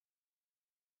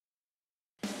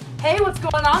Hey, what's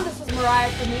going on? This is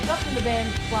Mariah Kamika from the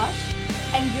band Plush,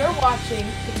 and you're watching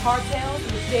Guitar Tales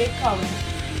with Dave Cohen.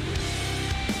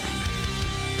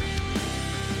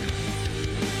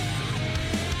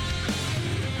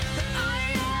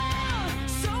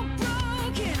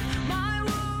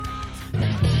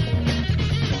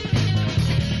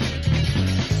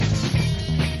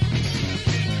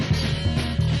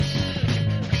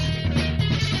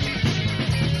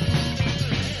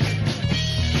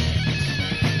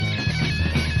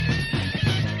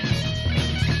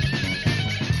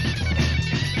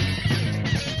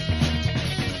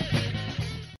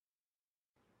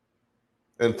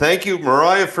 And thank you,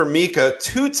 Mariah Formica,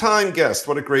 two-time guest.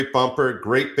 What a great bumper,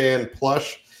 great band,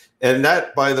 Plush. And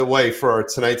that, by the way, for our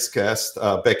tonight's guest,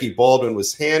 Becky Baldwin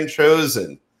was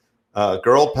hand-chosen.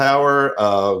 Girl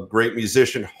power, great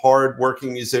musician,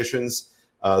 hard-working musicians.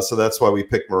 So that's why we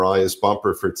picked Mariah's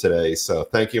bumper for today. So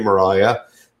thank you, Mariah.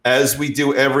 As we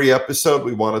do every episode,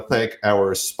 we want to thank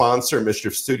our sponsor,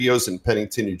 Mischief Studios in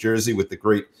Pennington, New Jersey, with the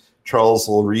great Charles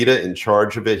Larita in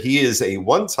charge of it. He is a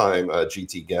one-time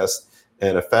GT guest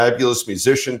and a fabulous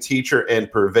musician, teacher,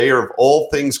 and purveyor of all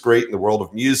things great in the world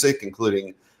of music,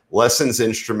 including lessons,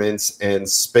 instruments, and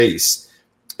space.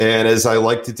 And as I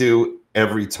like to do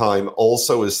every time,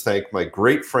 also is thank my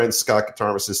great friend, Scott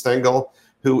Guitarist Stengel,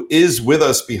 who is with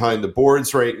us behind the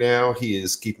boards right now. He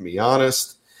is keeping me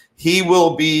honest. He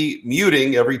will be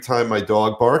muting every time my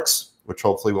dog barks, which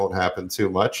hopefully won't happen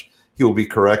too much. He will be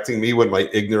correcting me when my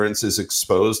ignorance is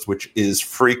exposed, which is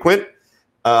frequent.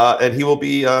 And he will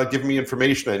be giving me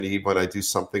information I need when I do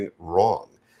something wrong.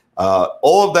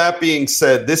 All of that being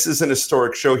said, this is an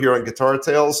historic show here on Guitar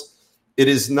Tales. It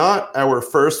is not our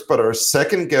first, but our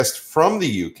second guest from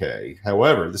the UK.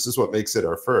 However, this is what makes it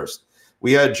our first.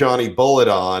 We had Johnny Bullitt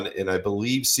on in, I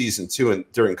believe, season 2, and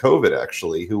during COVID,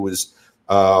 actually, who was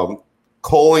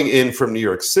calling in from New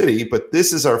York City. But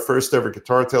this is our first ever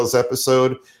Guitar Tales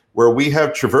episode where we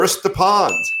have traversed the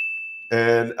pond.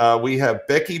 And we have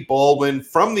Becky Baldwin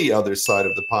from the other side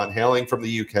of the pond, hailing from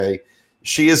the UK.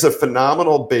 She is a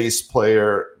phenomenal bass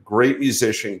player, great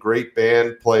musician, great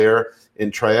band player in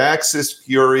Triaxis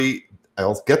Fury.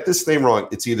 I'll get this name wrong.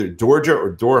 It's either Dorja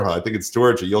or Dorja. I think it's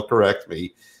Dorja. You'll correct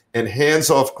me. And Hands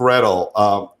Off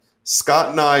Gretel. Scott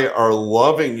and I are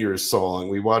loving your song.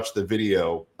 We watched the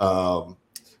video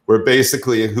where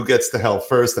basically who gets to hell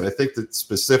first. And I think the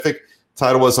specific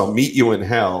title was I'll Meet You in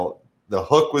Hell. The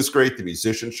hook was great, the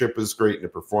musicianship was great, and the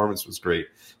performance was great.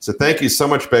 So thank you so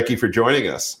much, Becky, for joining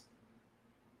us.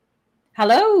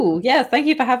 Hello. Yeah, thank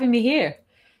you for having me here.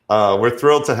 We're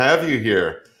thrilled to have you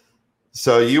here.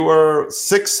 So you are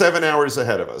 6-7 hours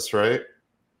ahead of us, right?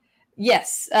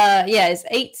 Yes.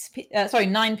 It's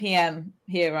 9 p.m.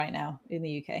 here right now in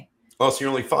the UK. Oh, so you're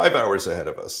only 5 hours ahead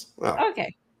of us. Oh,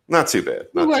 okay. Not too bad.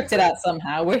 We worked it out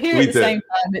somehow. We're here at the same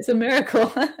time. It's a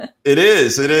miracle. It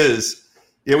is.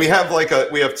 Yeah, we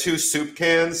have 2 soup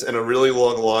cans and a really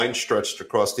long line stretched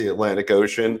across the Atlantic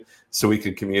Ocean so we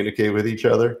could communicate with each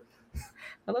other.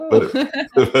 Hello.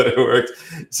 But it worked.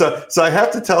 So I have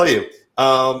to tell you,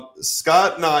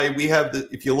 Scott and I, we have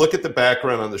if you look at the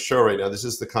background on the show right now, this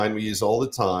is the kind we use all the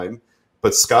time,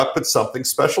 but Scott put something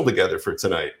special together for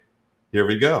tonight. Here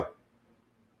we go.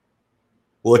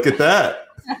 Look at that.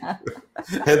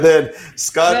 And then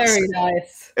Scott, very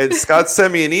nice. And Scott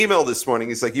sent me an email this morning.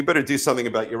 He's like, you better do something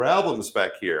about your albums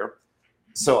back here.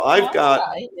 So I've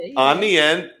got on the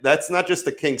end, that's not just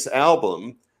a Kinks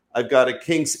album. I've got a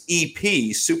Kinks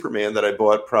EP, Superman, that I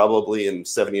bought probably in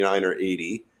 79 or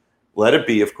 80. Let It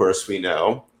Be, of course, we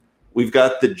know. We've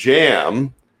got The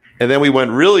Jam. And then we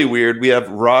went really weird. We have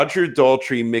Roger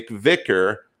Daltrey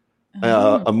McVicker,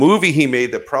 a movie he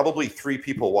made that probably 3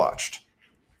 people watched.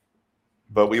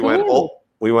 But we went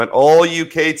all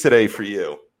UK today for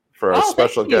you, for our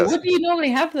special guest. What do you normally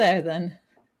have there then?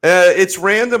 It's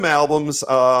random albums.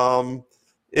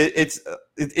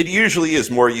 It usually is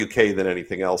more UK than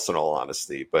anything else, in all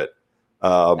honesty. But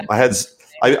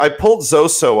I pulled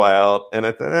Zoso out, and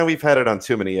I thought we've had it on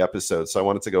too many episodes, so I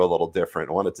wanted to go a little different.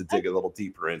 I wanted to dig a little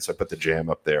deeper in, so I put The Jam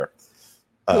up there.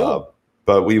 Cool.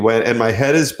 But we went, and my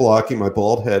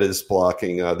bald head is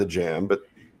blocking The Jam, but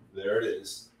there it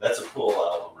is. That's a cool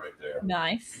album right there.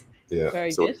 Nice. Yeah.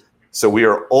 Very good. So we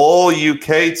are all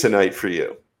UK tonight for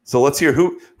you. So let's hear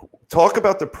talk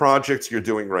about the projects you're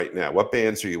doing right now. What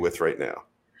bands are you with right now?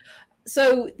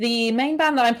 So the main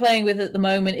band that I'm playing with at the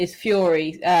moment is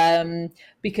Fury,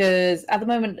 because at the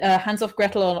moment Hands Off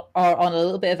Gretel are on a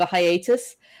little bit of a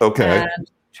hiatus. Okay.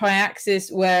 And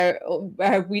Triaxis, where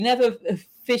we never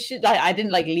officially, I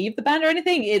didn't leave the band or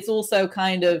anything. It's also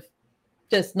kind of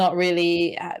just not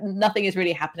really, nothing is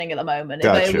really happening at the moment.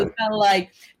 Gotcha. But it was kind of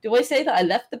like, do I say that I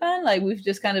left the band? Like, we've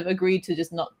just kind of agreed to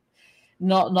just not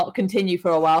continue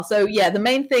for a while. So yeah, the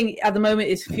main thing at the moment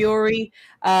is Fury.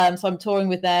 So I'm touring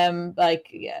with them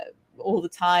all the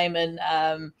time, and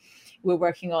we're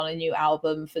working on a new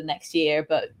album for next year.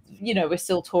 But we're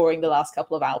still touring the last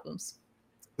couple of albums.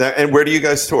 And where do you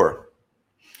guys tour?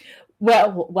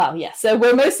 Well, yeah. So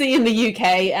we're mostly in the UK,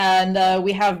 and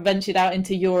we have ventured out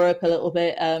into Europe a little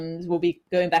bit. We'll be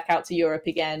going back out to Europe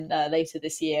again later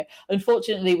this year.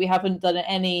 Unfortunately, we haven't done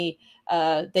any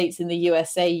dates in the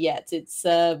USA yet. It's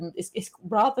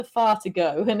rather far to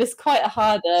go, and it's quite a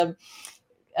hard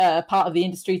part of the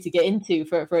industry to get into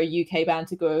for a UK band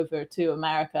to go over to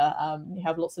America. You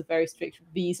have lots of very strict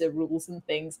visa rules and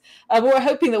things. But we're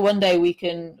hoping that one day we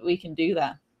can do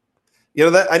that.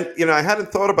 I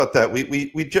hadn't thought about that.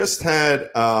 We just had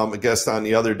a guest on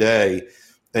the other day,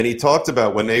 and he talked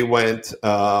about when they went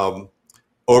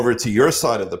over to your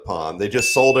side of the pond, they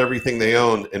just sold everything they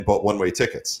owned and bought one-way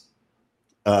tickets.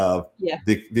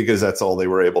 Because that's all they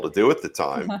were able to do at the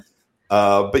time.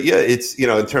 But yeah, it's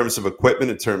in terms of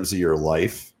equipment, in terms of your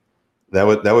life, that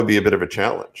would be a bit of a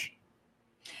challenge.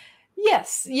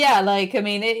 Yes, yeah. Like, I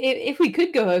mean, if we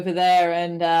could go over there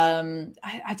and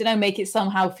I don't know, make it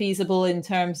somehow feasible in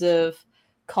terms of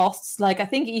costs. Like, I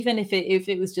think even if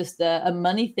it was just a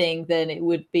money thing, then it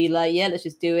would be like, yeah, let's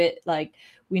just do it. Like,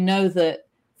 we know that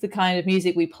the kind of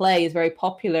music we play is very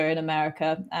popular in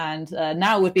America, and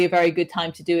now would be a very good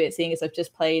time to do it, seeing as I've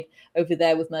just played over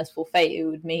there with Merciful Fate. It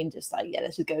would mean just like, yeah,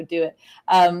 let's just go do it.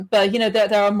 But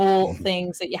there are more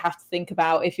things that you have to think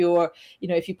about if you're,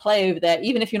 if you play over there,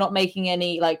 even if you're not making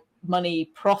any like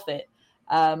money profit.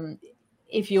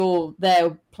 If you're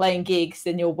there playing gigs,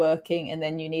 then you're working, and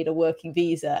then you need a working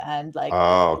visa, and like,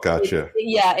 oh, gotcha.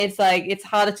 It's like, it's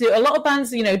harder to. A lot of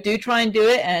bands, do try and do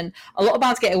it, and a lot of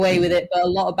bands get away with it, but a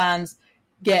lot of bands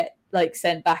get like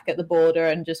sent back at the border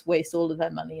and just waste all of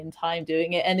their money and time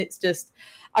doing it. And it's just,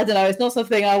 I don't know, it's not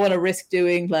something I want to risk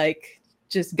doing, like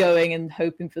just going and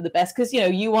hoping for the best, because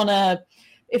if you want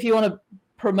to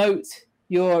promote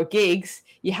your gigs,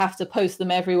 you have to post them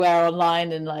everywhere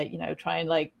online and like, try and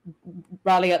like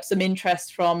rally up some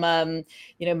interest from,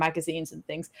 magazines and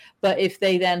things. But if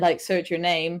they then like search your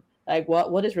name, like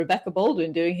what is Rebecca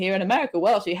Baldwin doing here in America?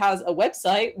 Well, she has a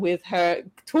website with her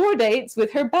tour dates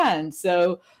with her band.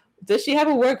 So does she have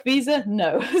a work visa?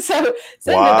 No. So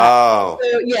send her that.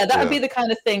 So yeah, that would be the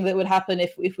kind of thing that would happen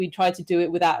if we tried to do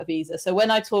it without a visa. So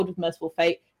when I toured with Merciful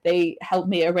Fate, they helped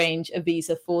me arrange a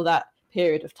visa for that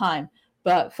period of time.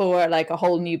 But for like a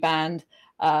whole new band,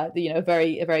 a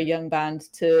very young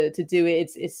band to do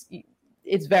it,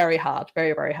 it's very hard,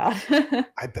 very, very hard.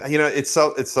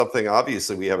 It's something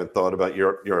obviously we haven't thought about.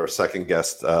 You're our second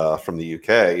guest from the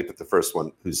UK, but the first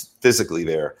one who's physically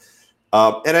there.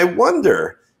 And I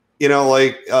wonder,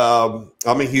 I'm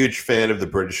a huge fan of the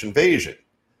British invasion,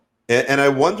 and I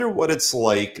wonder what it's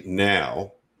like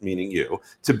now, meaning you,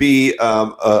 to be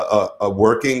a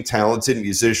working, talented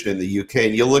musician in the UK.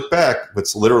 And you look back,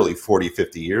 what's literally 40,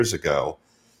 50 years ago,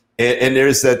 and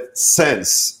there's that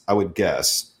sense, I would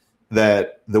guess,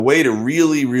 that the way to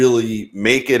really, really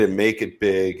make it and make it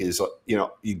big is, you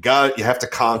have to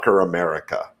conquer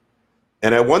America.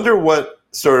 And I wonder what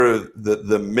sort of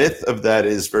the myth of that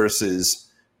is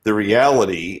versus the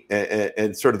reality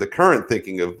and sort of the current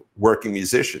thinking of working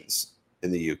musicians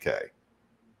in the UK.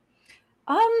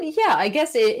 Yeah, I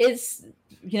guess it is,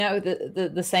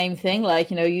 the same thing. Like,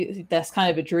 that's kind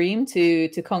of a dream to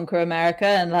conquer America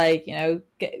and like,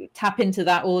 tap into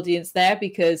that audience there,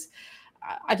 because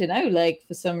I don't know, like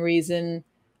for some reason,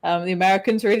 the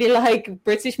Americans really like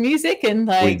British music, and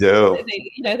like we do.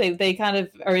 They kind of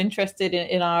are interested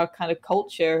in our kind of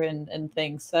culture and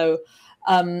things. So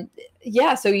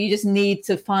so you just need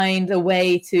to find a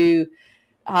way to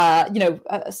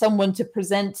someone to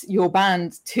present your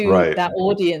band to that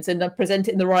audience, and then present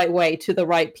it in the right way to the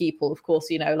right people. Of course,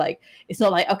 like it's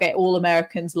not like, okay, all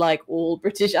Americans like all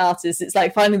British artists. It's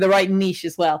like finding the right niche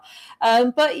as well.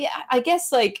 But yeah, I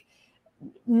guess like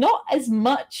not as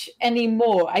much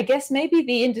anymore. I guess maybe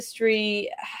the industry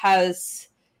has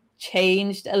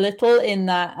changed a little in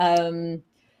that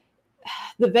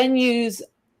the venues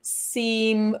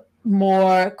seem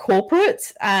more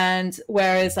corporate, and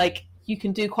whereas like you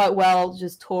can do quite well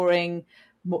just touring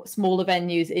smaller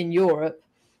venues in Europe,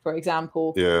 for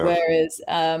example. Yeah. Whereas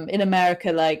in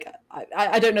America, like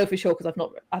I don't know for sure because I've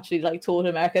not actually like toured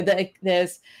America.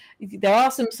 There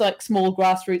are some like small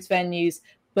grassroots venues,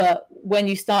 but when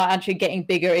you start actually getting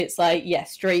bigger, it's like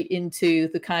straight into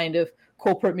the kind of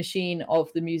corporate machine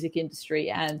of the music industry,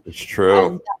 and it's true.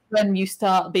 And that's when you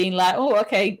start being like, oh,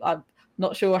 okay,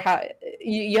 not sure how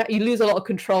you lose a lot of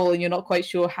control, and you're not quite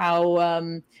sure how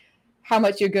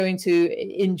much you're going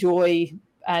to enjoy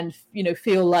and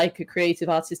feel like a creative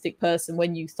artistic person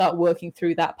when you start working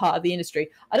through that part of the industry.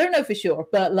 I don't know for sure,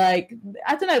 but like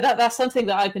I don't know, that's something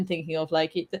that I've been thinking of.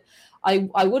 Like I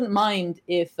wouldn't mind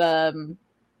if my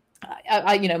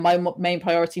main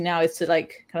priority now is to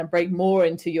like kind of break more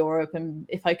into Europe, and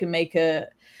if I can make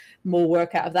more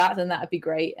work out of that, then that'd be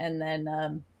great. And then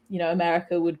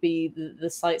America would be the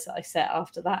sights that I set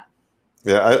after that.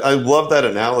 Yeah, I love that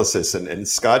analysis, and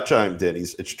Scott chimed in.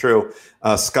 It's true.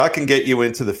 Scott can get you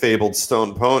into the fabled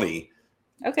Stone Pony.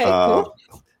 Okay, cool.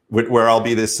 Where I'll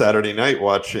be this Saturday night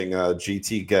watching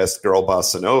GT guest Girl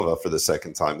Bossa Nova for the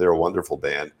second time. They're a wonderful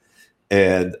band,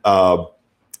 and and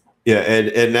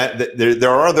that there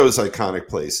are those iconic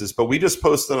places. But we just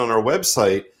posted on our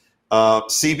website,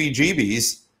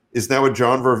 CBGB's is now a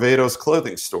John Varvatos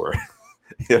clothing store.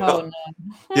 Oh no!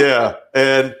 Yeah,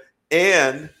 and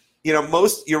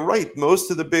you're right.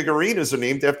 Most of the big arenas are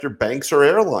named after banks or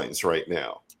airlines right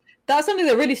now. That's something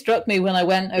that really struck me when I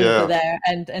went over there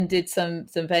and did some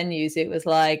venues. It was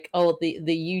like, the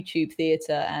YouTube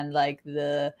theater and like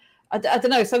I don't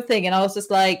know, something. And I was just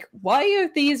like, why are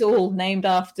these all named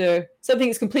after something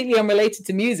that's completely unrelated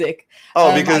to music?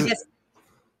 Because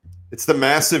it's the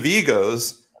massive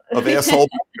egos of asshole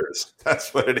bunkers.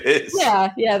 That's what it is.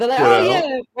 Yeah. They're like,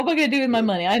 what am I going to do with my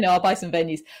money? I know, I'll buy some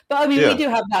venues. But I mean, we do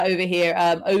have that over here.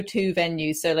 O2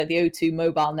 venues. So like the O2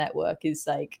 mobile network is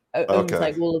like owns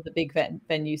like all of the big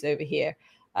venues over here.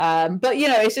 But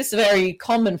it's just very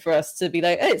common for us to be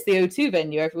like, it's the O2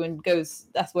 venue. Everyone goes,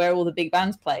 that's where all the big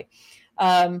bands play.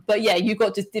 But yeah, you've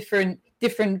got just different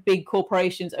big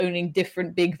corporations owning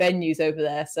different big venues over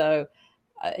there. So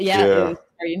it was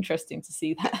very interesting to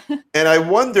see that. And I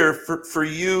wonder for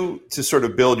you to sort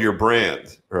of build your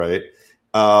brand, right?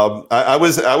 I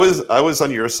was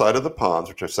on your side of the pond,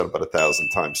 which I've said about 1,000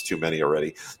 times, too many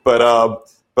already. But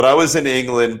I was in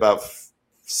England about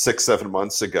 6-7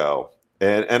 months ago,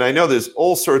 and I know there's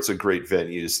all sorts of great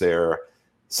venues there.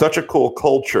 Such a cool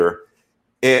culture,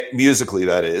 musically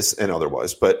that is, and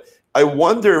otherwise. But I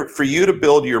wonder for you to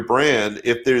build your brand,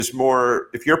 if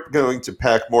you're going to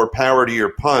pack more power to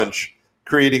your punch,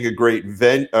 creating a great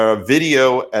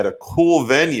video at a cool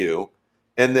venue,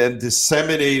 and then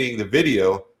disseminating the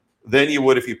video than you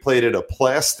would if you played at a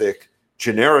plastic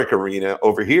generic arena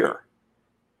over here.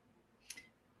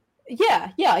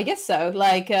 Yeah, I guess so.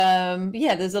 Like,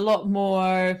 there's a lot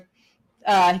more,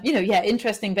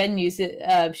 interesting venues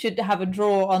that should have a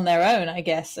draw on their own, I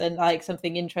guess, and like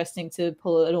something interesting to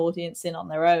pull an audience in on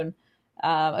their own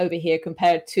over here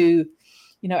compared to,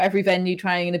 every venue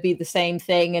trying to be the same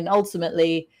thing. And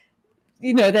ultimately,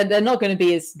 they're not going to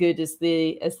be as good as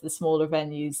the smaller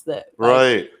venues that,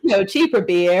 right? Cheaper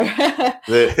beer.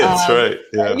 That's right.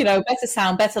 Yeah. Better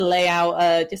sound, better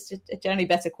layout, just generally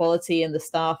better quality, and the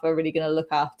staff are really going to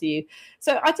look after you.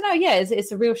 So I don't know. Yeah,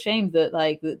 it's a real shame that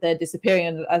that they're disappearing.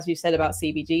 And as you said about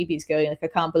CBGB's going, like I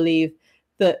can't believe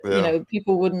that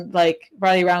people wouldn't like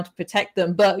rally around to protect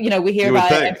them. But we hear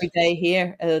about it every day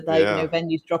here,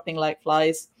 venues dropping like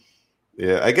flies.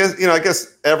 Yeah, I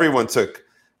guess everyone took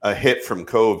a hit from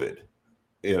COVID,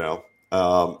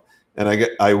 and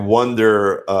I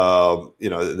wonder,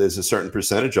 there's a certain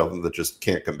percentage of them that just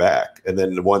can't come back. And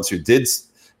then the ones who did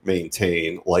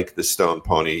maintain, like the Stone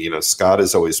Pony, Scott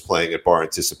is always playing at Bar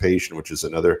Anticipation, which is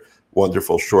another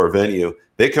wonderful shore venue.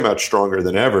 They come out stronger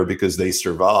than ever because they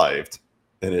survived,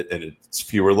 and it's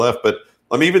fewer left. But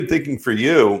I'm even thinking for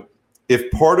you, if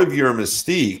part of your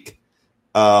mystique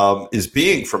is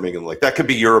being from England, like that could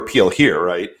be your appeal here,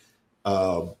 right?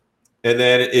 And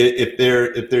then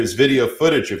if there's video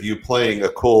footage of you playing a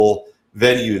cool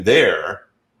venue there,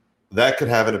 that could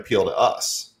have an appeal to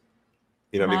us,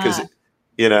 because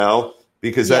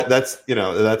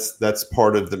that's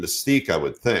part of the mystique, I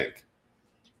would think.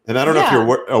 And I don't know if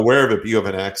you're aware of it, but you have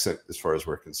an accent as far as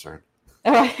we're concerned.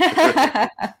 Yeah,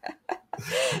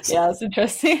 that's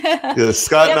interesting.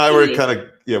 Scott and I were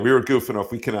we were goofing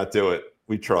off. We cannot do it.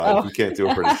 We tried. We can't do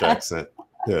a British accent.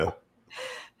 Yeah.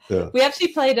 We actually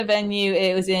played a venue.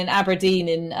 It was in Aberdeen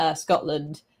in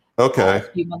Scotland. Okay. A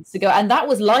few months ago, and that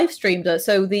was live streamed.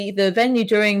 So the venue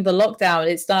during the lockdown,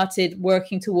 it started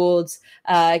working towards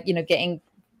getting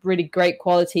really great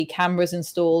quality cameras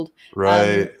installed,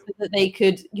 right, so that they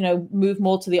could move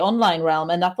more to the online realm.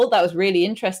 And I thought that was really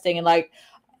interesting. And like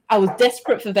I was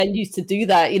desperate for venues to do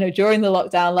that. During the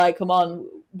lockdown, like come on,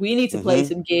 we need to play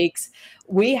some gigs.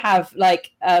 We have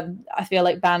I feel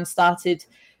like bands started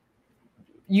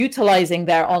utilizing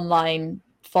their online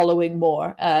following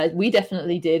more. We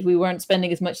definitely did. We weren't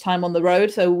spending as much time on the road,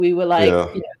 so we were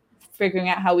figuring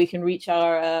out how we can reach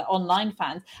our online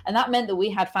fans. And that meant that we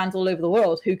had fans all over the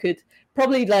world who could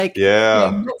probably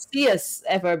not see us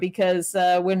ever because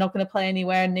we're not going to play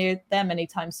anywhere near them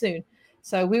anytime soon.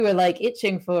 So we were like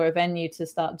itching for a venue to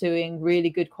start doing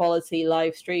really good quality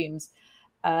live streams.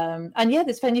 And yeah,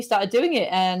 this venue started doing it,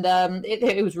 and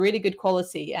it was really good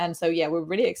quality. And so yeah, we're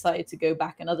really excited to go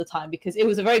back another time because it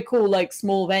was a very cool, like,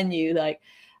 small venue.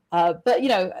 But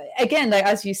again, like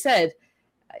as you said,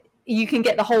 you can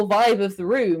get the whole vibe of the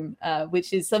room,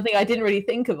 which is something I didn't really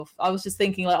think of. I was just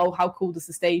thinking like, oh, how cool does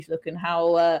the stage look and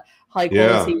how high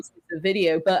quality is the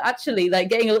video? But actually, like,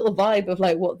 getting a little vibe of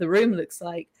like what the room looks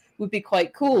like would be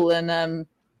quite cool. And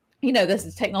there's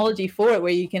a technology for it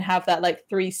where you can have that like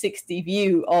 360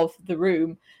 view of the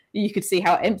room. You could see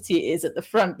how empty it is at the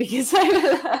front because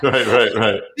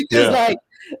right. Because like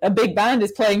a big band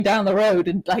is playing down the road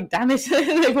and like, damn it,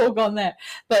 they've all gone there.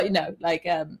 But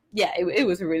it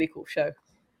was a really cool show.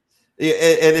 Yeah,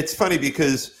 and it's funny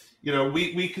because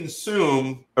we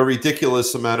consume a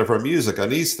ridiculous amount of our music on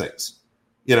these things.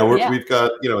 We've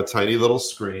got a tiny little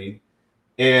screen.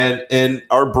 And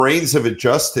our brains have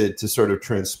adjusted to sort of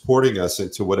transporting us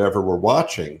into whatever we're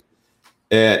watching.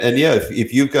 And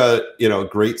if you've got,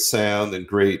 great sound and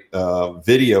great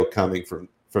video coming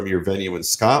from your venue in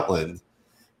Scotland,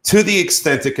 to the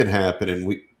extent it can happen. And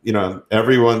we,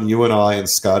 everyone, you and I and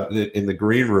Scott in the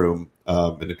green room,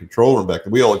 in the control room back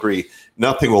then, we all agree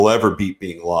nothing will ever beat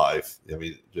being live. I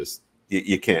mean, just,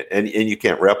 you can't, and you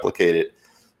can't replicate it.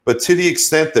 But to the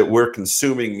extent that we're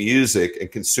consuming music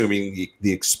and consuming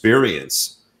the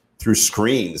experience through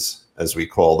screens, as we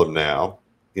call them now,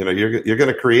 you're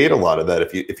going to create a lot of that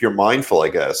if you're mindful, I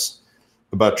guess,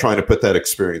 about trying to put that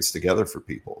experience together for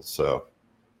people. So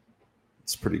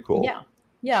it's pretty cool.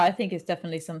 Yeah, I think it's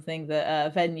definitely something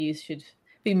that venues should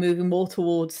be moving more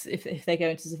towards if they're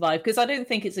going to survive. Because I don't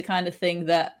think it's the kind of thing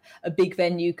that a big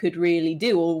venue could really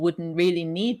do or wouldn't really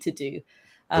need to do.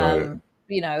 Right.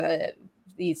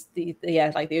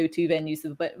 Like the O2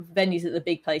 venues, but venues that the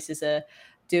big places are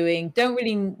doing don't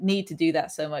really need to do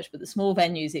that so much. But the small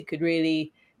venues, it could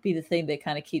really be the thing that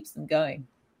kind of keeps them going.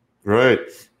 Right.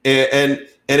 And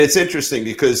it's interesting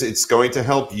because it's going to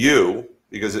help you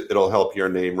because it'll help your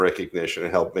name recognition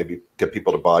and help maybe get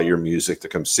people to buy your music to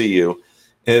come see you.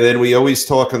 And then we always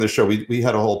talk on the show. We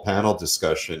had a whole panel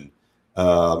discussion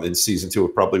in season 2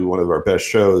 of probably one of our best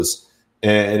shows.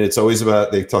 And it's always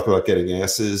they talk about getting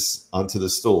asses onto the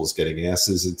stools, getting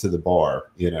asses into the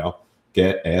bar,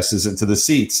 get asses into the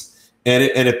seats. And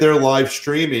if they're live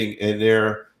streaming and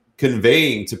they're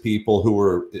conveying to people who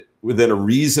are within a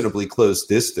reasonably close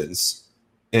distance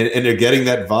and they're getting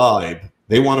that vibe,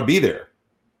 they want to be there,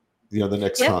 the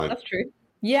next time. Yeah, that's true.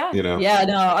 Yeah. Yeah,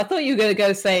 no, I thought you were going to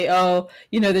go say, oh,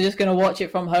 they're just going to watch it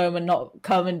from home and not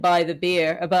come and buy the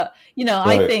beer. But, right.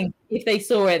 I think if they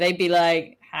saw it, they'd be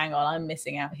like, hang on, I'm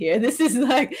missing out here. This is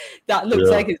like, that looks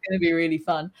like it's going to be really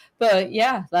fun. But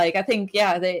yeah, like, I think,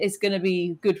 it's going to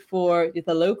be good for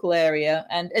the local area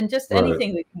and just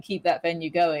anything that can keep that venue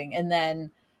going. And then,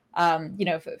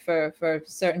 for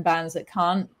certain bands that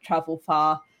can't travel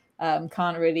far,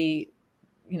 can't really,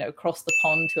 cross the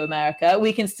pond to America,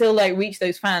 we can still like reach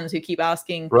those fans who keep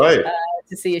asking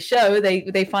to see a show.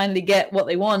 They finally get what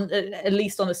they want, at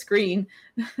least on a screen.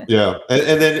 Yeah,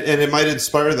 and it might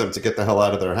inspire them to get the hell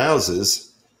out of their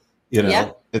houses,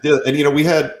 Yeah. And we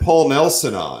had Paul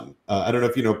Nelson on. I don't know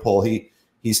if you know Paul.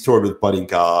 He's toured with Buddy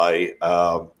Guy,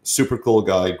 super cool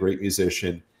guy, great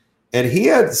musician, and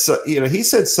he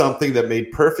said something that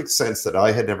made perfect sense that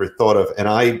I had never thought of, and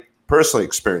I personally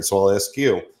experienced. So I'll ask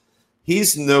you.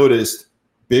 He's noticed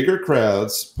bigger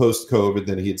crowds post-COVID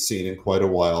than he had seen in quite a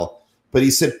while. But he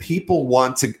said people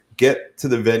want to get to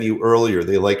the venue earlier.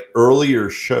 They like earlier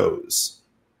shows.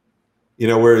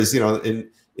 Whereas,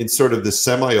 in sort of the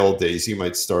semi-old days, you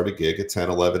might start a gig at 10,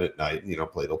 11 at night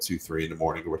and, play till 2, 3 in the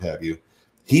morning or what have you.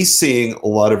 He's seeing a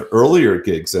lot of earlier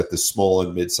gigs at the small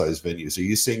and mid-sized venues. Are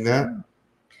you seeing that?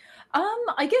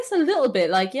 I guess a little bit.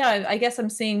 Like, yeah, I guess I'm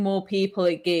seeing more people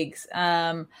at gigs.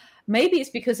 Maybe it's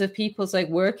because of people's like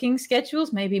working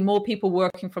schedules. Maybe more people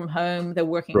working from home. They're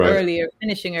working earlier,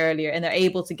 finishing earlier, and they're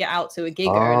able to get out to a gig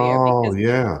earlier. Oh,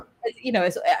 yeah.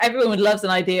 Everyone loves an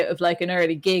idea of like an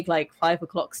early gig, like 5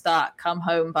 o'clock start, come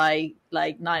home by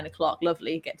like 9 o'clock,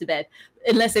 lovely, get to bed.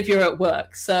 Unless if you're at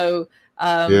work. So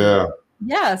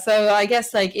yeah. So I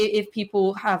guess like if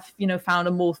people have found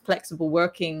a more flexible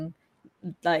working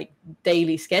like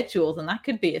daily schedule, then that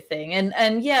could be a thing.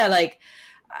 And yeah, like.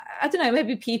 I don't know,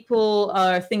 maybe people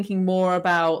are thinking more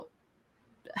about,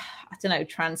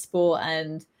 transport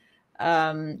and,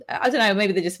 I don't know,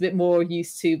 maybe they're just a bit more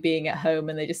used to being at home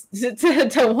and they just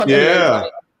don't want to.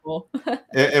 anymore.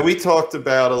 And we talked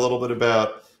about a little bit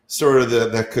about sort of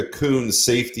that cocoon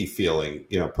safety feeling,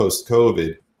 post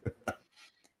COVID.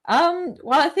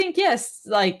 Well, I think yes.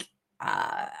 Like,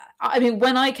 I mean,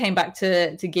 when I came back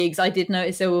to gigs, I did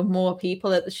notice there were more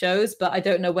people at the shows, but I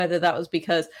don't know whether that was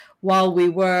because while we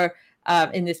were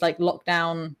in this like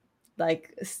lockdown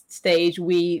like stage,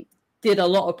 we did a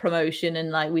lot of promotion and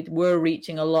like we were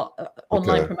reaching a lot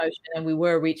online promotion, and we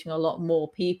were reaching a lot more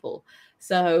people.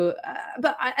 So,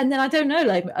 and then I don't know,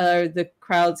 like, are the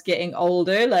crowds getting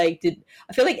older? Like,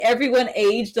 I feel like everyone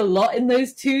aged a lot in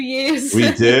those 2 years?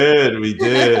 We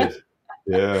did.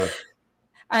 Yeah.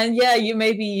 And yeah,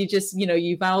 you just,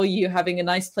 you value having a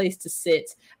nice place to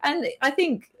sit. And I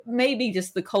think maybe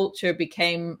just the culture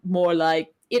became more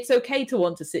like, it's okay to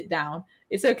want to sit down.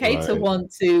 It's okay to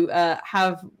want to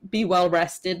be well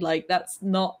rested. Like, that's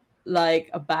not like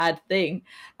a bad thing.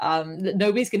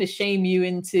 Nobody's going to shame you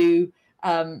into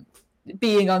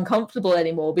being uncomfortable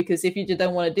anymore, because if you just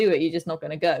don't want to do it, you're just not going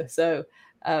to go. So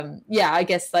yeah, I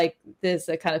guess like there's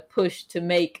a kind of push to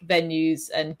make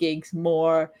venues and gigs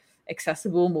more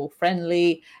accessible, more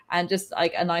friendly, and just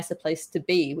like a nicer place to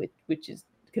be, which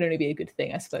can only be a good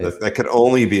thing, I suppose. That could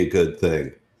only be a good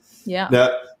thing. Yeah.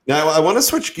 Now I want to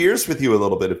switch gears with you a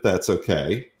little bit, if that's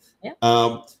okay.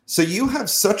 Yeah. So you have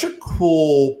such a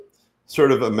cool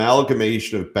sort of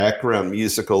amalgamation of background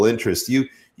musical interest. You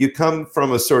come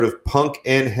from a sort of punk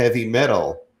and heavy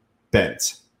metal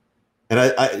bent. And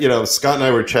I Scott and I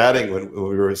were chatting when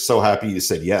we were so happy you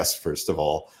said yes, first of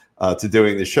all, to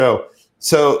doing the show.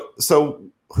 So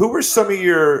who were some of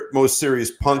your most serious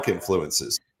punk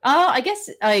influences? I guess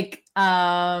like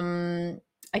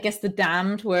I guess the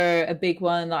Damned were a big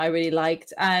one that I really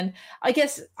liked, and I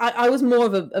guess I was more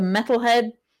of a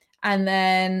metalhead, and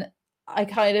then I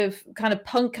kind of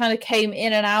punk kind of came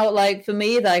in and out. Like for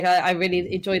me, like I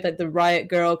really enjoyed like the Riot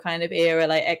Girl kind of era,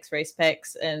 like X-Ray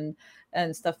Specs and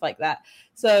stuff like that.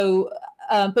 So,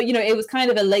 but it was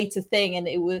kind of a later thing, and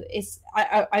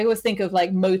I always think of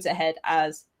like Motorhead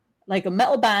as like a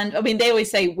metal band. I mean, they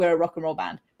always say we're a rock and roll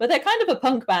band, but they're kind of a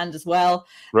punk band as well.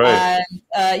 Right.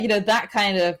 And that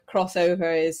kind of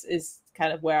crossover is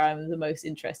kind of where I'm the most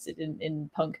interested in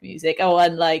punk music. Oh,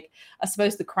 and like I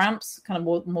suppose the Cramps, kind of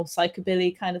more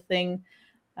psychobilly kind of thing.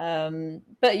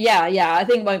 But yeah, I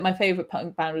think my favorite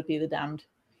punk band would be the Damned.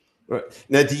 Right.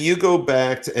 Now, do you go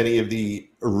back to any of the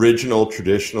original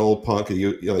traditional punk?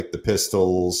 You like the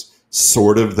Pistols,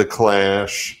 sort of the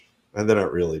Clash, and they're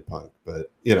not really punk,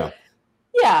 but Yeah,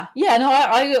 no,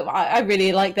 I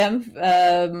really like them.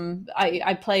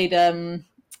 I played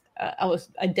I was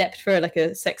adept for like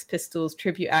a Sex Pistols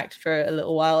tribute act for a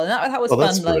little while, and that was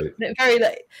fun. Like very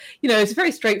it's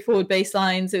very straightforward bass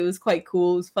lines. It was quite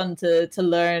cool. It was fun to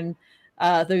learn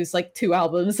those like 2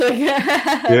 albums. Like,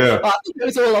 yeah, well, I think it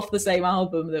was all off the same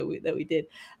album that we did.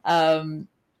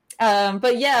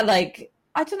 But yeah, like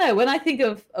I don't know, when I think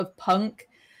of punk,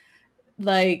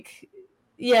 like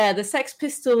the Sex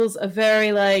Pistols are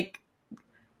very like,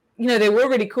 they were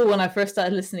really cool when I first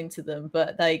started listening to them,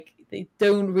 but like they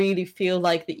don't really feel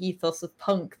like the ethos of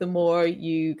punk the more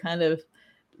you kind of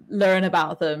learn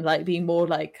about them, like being more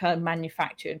like kind of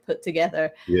manufactured, put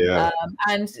together.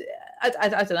 And I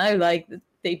don't know, like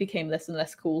they became less and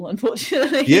less cool,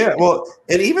 unfortunately. Yeah, well,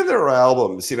 and even their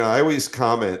albums, I always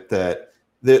comment that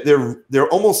they're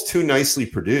almost too nicely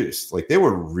produced. Like they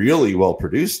were really well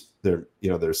produced.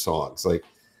 Their songs, like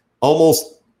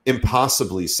almost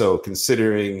impossibly so,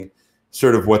 considering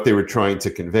sort of what they were trying to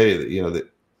convey.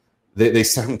 That they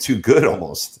sound too good,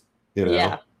 almost.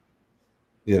 Yeah.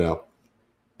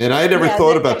 And I never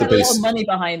thought about the bass. A lot of money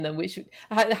behind them, which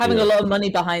having a lot of money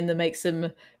behind them makes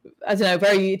them, I don't know,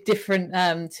 very different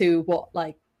to what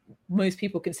like most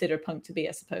people consider punk to be,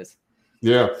 I suppose.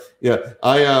 Yeah.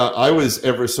 I was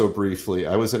ever so briefly,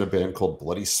 I was in a band called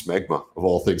Bloody Smegma, of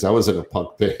all things. I was in a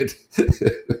punk band.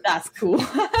 That's cool.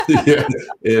 Yeah,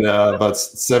 in about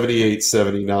 78,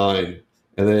 79.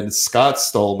 And then Scott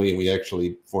stole me, and we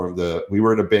actually we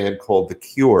were in a band called The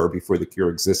Cure before The Cure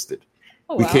existed.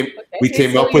 Oh, we wow. We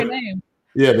came up with name.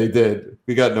 Yeah, they did.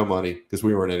 We got no money because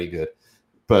we weren't any good.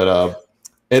 But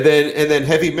and then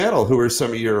heavy metal. Who are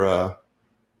some of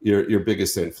your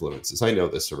biggest influences? I know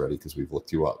this already because we've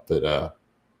looked you up, but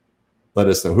let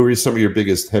us know. Who are some of your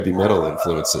biggest heavy metal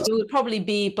influences? It would probably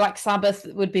be Black Sabbath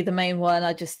would be the main one.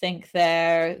 I just think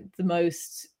they're the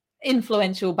most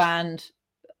influential band.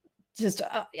 Just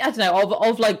I don't know,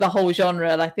 of like the whole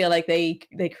genre. I feel like they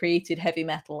created heavy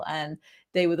metal, and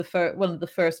they were one of the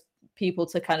first people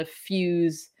to kind of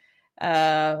fuse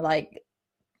like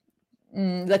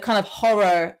the kind of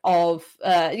horror of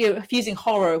fusing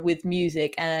horror with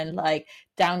music and like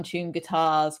down-tuned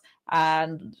guitars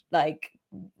and like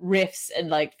riffs and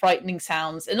like frightening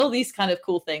sounds and all these kind of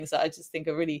cool things that I just think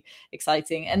are really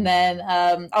exciting. And then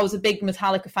I was a big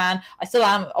Metallica fan. I still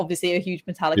am obviously a huge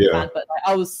Metallica fan, but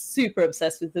I was super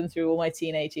obsessed with them through all my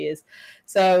teenage years.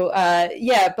 So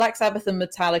Black Sabbath and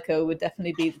Metallica would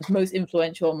definitely be the most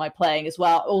influential on my playing as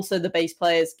well. Also the bass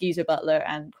players Geezer Butler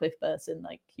and Cliff Burton,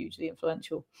 like hugely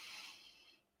influential.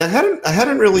 I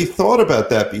hadn't really thought about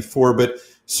that before, but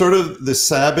sort of the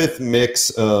Sabbath mix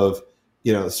of,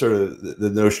 you know, sort of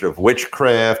the notion of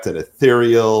witchcraft and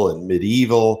ethereal and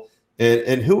medieval.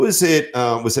 And who was it?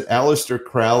 Was it Aleister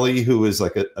Crowley, who was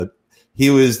like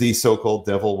he was the so-called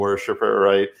devil worshiper,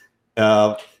 right?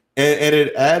 And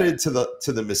it added to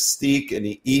the mystique and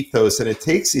the ethos, and it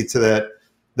takes you to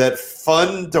that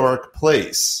fun, dark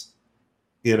place,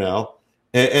 you know.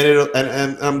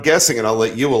 And I'm guessing, and I'll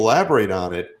let you elaborate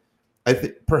on it. I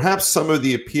think perhaps some of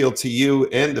the appeal to you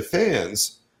and the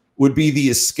fans would be the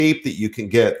escape that you can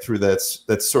get through that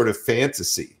sort of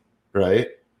fantasy, right?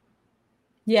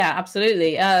 Yeah,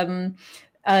 absolutely.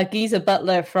 Geezer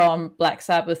Butler from Black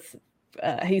Sabbath,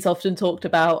 he's often talked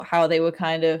about how they were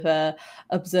kind of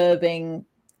observing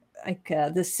like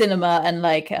the cinema and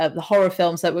like the horror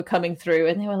films that were coming through,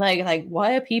 and they were like,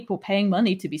 why are people paying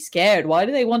money to be scared? Why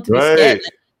do they want to be scared?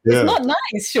 It's not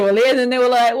nice, surely. And then they were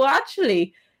like, well,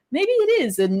 actually, maybe it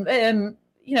is, and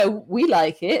you know, we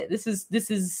like it. This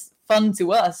is fun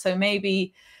to us. So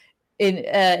maybe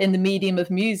in the medium of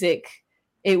music,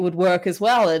 it would work as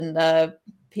well, and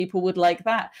people would like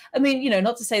that. I mean, you know,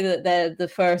 not to say that they're the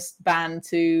first band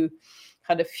to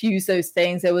kind of fuse those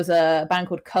things. There was a band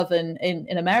called Coven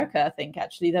in America, I think,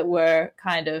 actually, that were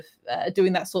kind of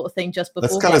doing that sort of thing just before.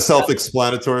 That's kind of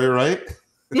self-explanatory, right?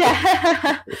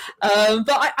 Yeah.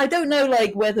 But I don't know,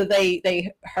 like, whether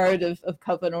they heard of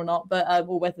Coven or not, but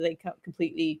or whether they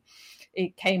completely,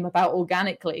 it came about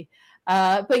organically.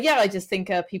 But yeah, I just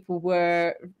think people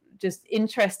were just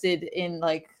interested in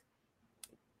like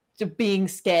being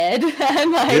scared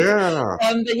and like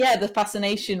but yeah, the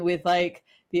fascination with like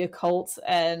the occult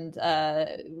and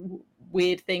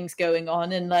weird things going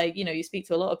on. And like, you know, you speak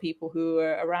to a lot of people who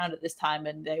were around at this time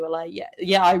and they were like,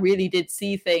 yeah, I really did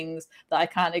see things that I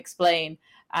can't explain.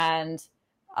 And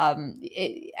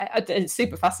it's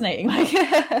super fascinating. Like,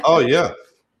 oh yeah.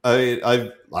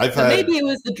 I've had, maybe it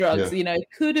was the drugs, you know, it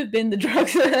could have been the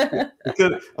drugs.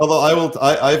 Although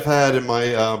I've had in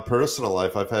my personal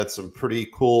life, I've had some pretty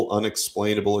cool,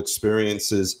 unexplainable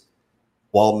experiences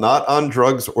while not on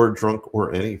drugs or drunk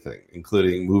or anything,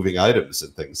 including moving items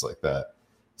and things like that.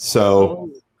 So,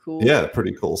 cool. Yeah,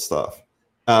 pretty cool stuff.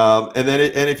 And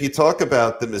if you talk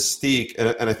about the mystique,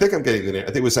 and I think I'm getting the name, I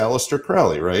think it was Aleister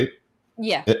Crowley, right?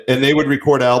 Yeah. And they would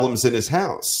record albums in his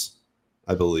house,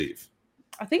 I believe.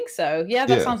 I think so. Yeah,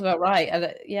 that sounds about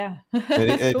right. Yeah.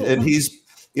 And he's,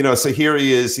 you know, so here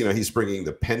he is, you know, he's bringing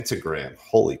the pentagram,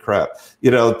 holy crap,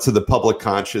 you know, to the public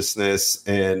consciousness.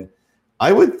 And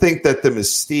I would think that the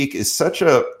mystique is such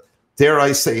a, dare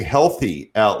I say, healthy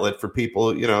outlet for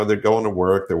people. You know, they're going to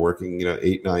work, they're working, you know,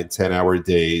 8, 9, 10-hour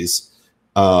days.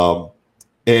 And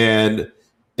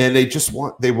they just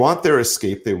want their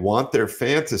escape. They want their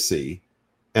fantasy.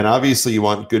 And obviously you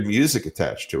want good music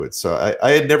attached to it. So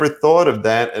I had never thought of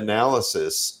that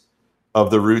analysis of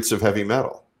the roots of heavy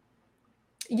metal.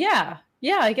 Yeah,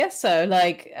 I guess so.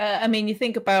 Like, I mean, you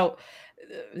think about,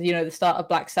 you know, the start of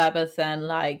Black Sabbath and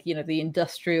like, you know, the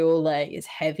industrial, like, it's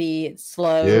heavy, it's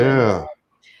slow. Yeah.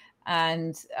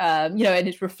 And you know, and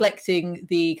it's reflecting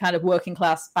the kind of working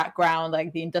class background,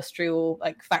 like the industrial,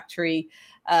 like factory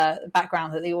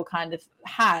background that they all kind of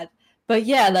had. But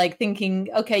yeah, like thinking,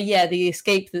 okay, yeah, the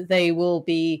escape that they will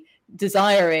be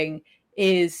desiring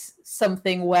is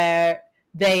something where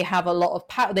they have a lot of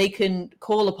power. They can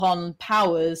call upon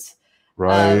powers,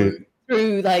 right,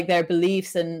 through like their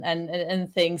beliefs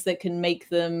and things that can make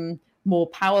them more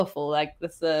powerful. Like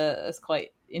that's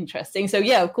quite interesting. So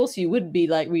yeah, of course you would be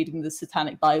like reading the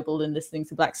Satanic Bible and listening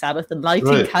to Black Sabbath and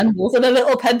lighting candles and a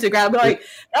little pentagram. Like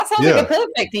that sounds like a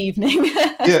perfect evening.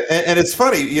 Yeah, and it's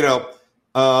funny, you know.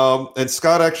 And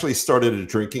Scott actually started a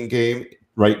drinking game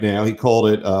right now. He called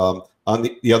it on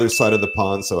the other side of the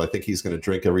pond. So I think he's going to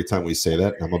drink every time we say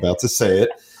that. I'm about to say it.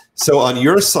 So on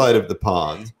your side of the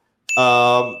pond,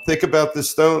 think about the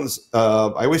Stones.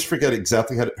 I always forget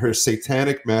exactly her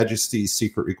Satanic Majesty's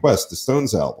Secret Request, the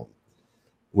Stones album,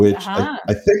 which I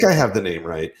think I have the name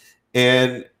right.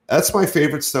 And that's my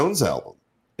favorite Stones album.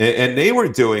 And they were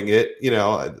doing it, you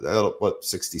know,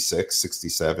 66,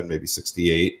 67, maybe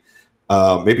 68.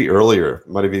 Maybe earlier,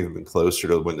 might have even been closer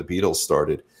to when the Beatles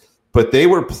started. but they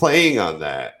were playing on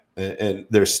that, and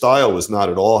their style was not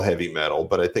at all heavy metal,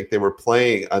 but I think they were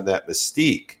playing on that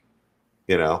mystique,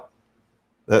 you know.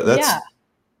 That's yeah.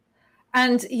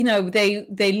 And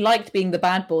they liked being the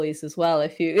bad boys as well.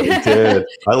 If you they did.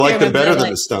 I like them better than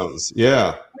like, the Stones.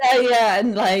 Yeah. Yeah,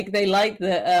 and like they liked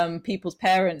that people's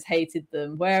parents hated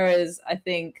them. Whereas I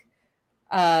think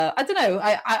I don't know,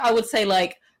 I would say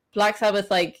like Black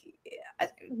Sabbath, like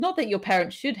not that your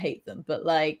parents should hate them, but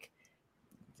like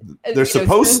they're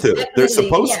supposed to. They're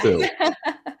supposed yeah. to.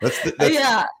 That's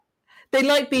yeah. They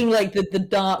like being like the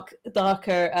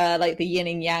darker, like the yin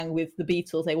and yang with the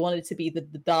Beatles. They wanted to be the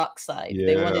dark side. Yeah.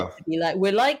 They wanted to be like,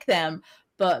 we're like them,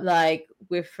 but like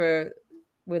we're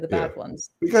the bad ones.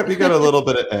 We got a little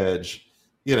bit of edge,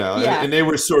 you know, Yeah. and they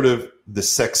were sort of the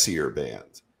sexier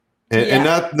band, and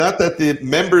not that the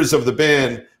members of the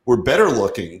band were better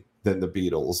looking than the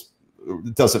Beatles.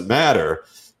 It doesn't matter,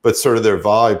 but sort of their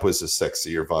vibe was a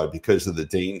sexier vibe because of the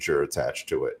danger attached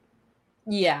to it.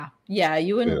 Yeah,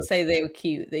 you wouldn't say they were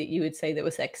cute. You would say they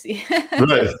were sexy.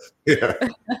 Right. Yeah.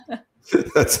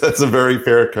 That's a very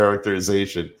fair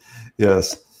characterization.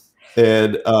 Yes.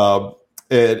 And I'm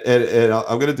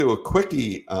going to do a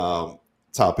quickie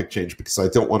topic change because I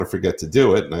don't want to forget to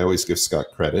do it, and I always give Scott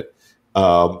credit.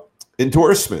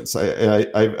 Endorsements.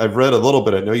 I've read a little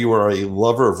bit. I know you are a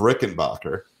lover of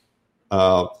Rickenbacker.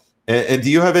 And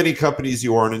do you have any companies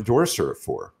you are an endorser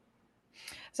for?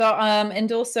 So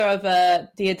endorser of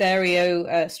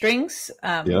Diodario strings.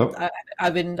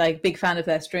 I've been like big fan of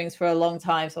their strings for a long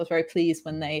time, so I was very pleased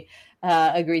when they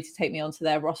agreed to take me onto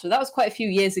their roster. That was quite a few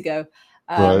years ago,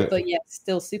 but yeah,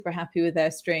 still super happy with their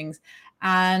strings.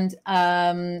 And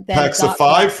then Packs of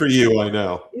 5 for you, I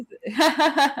know.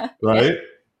 Right?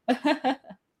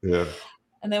 Yeah.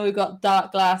 And then we've got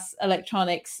Dark Glass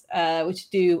Electronics, which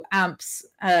do amps,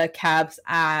 cabs,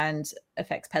 and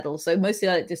effects pedals. So mostly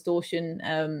like distortion,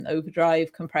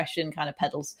 overdrive, compression kind of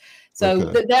pedals. So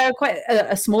they're quite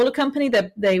a smaller company.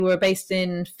 They were based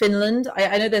in Finland.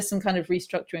 I know there's some kind of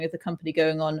restructuring of the company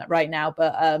going on right now,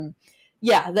 but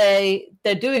yeah,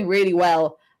 they're doing really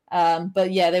well.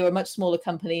 But yeah, they were a much smaller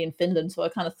company in Finland. So I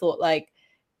kind of thought like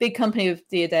big company with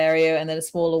Diodario and then a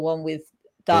smaller one with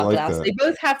Dark Glass. They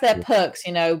both have their perks,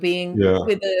 you know, being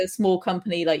with a small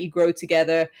company, like you grow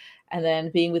together, and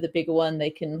then being with a bigger one, they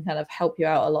can kind of help you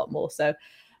out a lot more. So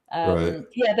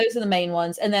yeah, those are the main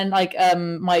ones. And then like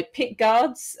my pick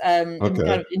guards, I'm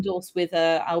kind of endorsed with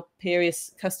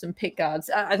Alperius custom pick guards.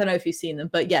 I don't know if you've seen them,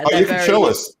 but yeah, you can show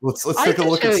us. Let's take a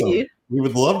look at some. We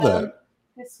would love that.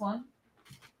 This one.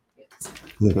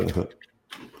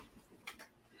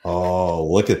 Oh,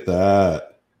 look at that.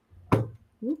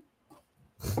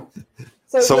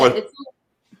 So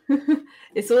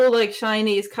it's all like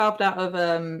shiny. It's carved out of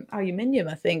aluminium,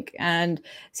 I think, and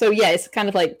so yeah, it's kind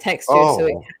of like textured, so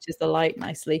it catches the light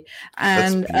nicely.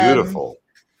 And that's beautiful.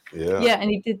 Yeah, and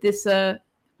he did this. I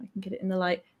can get it in the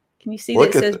light. Can you see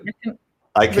this?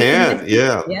 I can.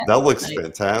 Yeah, that looks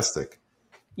fantastic.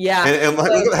 Yeah, and look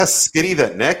at how skinny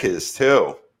that neck is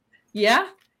too. Yeah,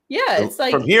 it's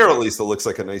like from here at least, it looks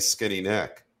like a nice skinny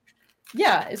neck.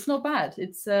 Yeah, it's not bad.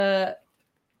 It's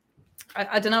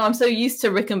I don't know. I'm so used to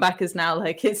Rickenbackers now.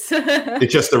 Like it's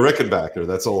just a Rickenbacker.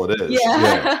 That's all it is.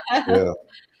 Yeah.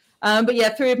 But yeah,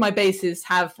 3 of my basses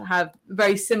have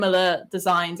very similar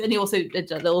designs, and he also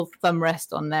did a little thumb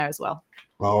rest on there as well.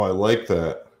 Oh, I like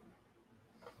that.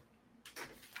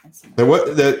 And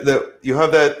what that you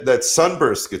have that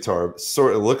sunburst guitar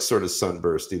it looks sort of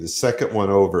sunbursty. The second one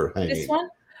over hanging. This one?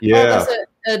 Yeah. Oh,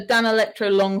 that's a Dan Electro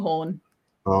Longhorn.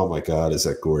 Oh my God, is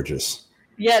that gorgeous?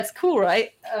 Yeah, it's cool,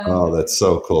 right? Oh, that's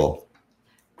so cool.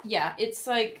 Yeah, it's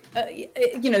like,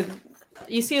 you know,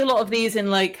 you see a lot of these in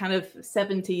like kind of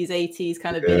 70s, 80s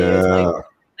kind of videos,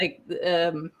 like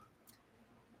the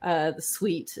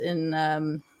Sweet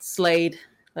and Slade.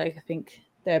 Like I think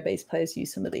their bass players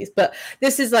use some of these, but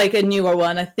this is like a newer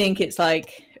one. I think it's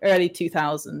like early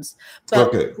 2000s.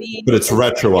 But but it's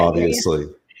retro, obviously.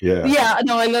 Yeah,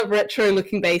 no, I love retro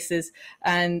looking basses,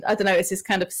 and I don't know, it's this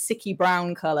kind of sicky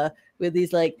brown color with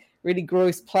these like really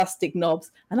gross plastic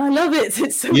knobs, and I love it.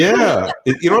 It's so cool. You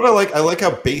know what I like? I like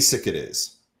how basic it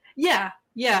is. Yeah.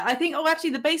 I think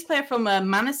actually the bass player from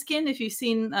Maneskin, if you've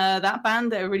seen that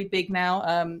band, they're really big now.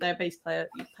 Their bass player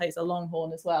plays a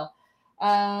Longhorn as well.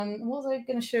 What was I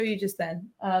going to show you just then?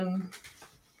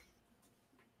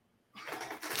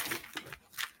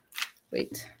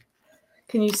 Wait.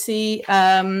 Can you see?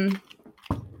 Oh,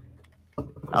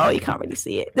 you can't really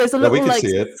see it. There's a little. We can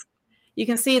see it. You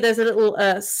can see there's a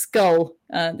little skull.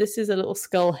 This is a little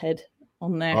skull head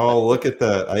on there. Oh, look at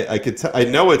that! I could. I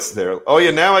know it's there. Oh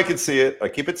yeah, now I can see it. I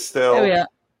keep it still. Oh yeah.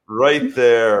 Right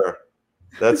there.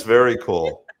 That's very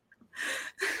cool.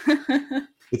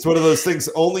 It's one of those things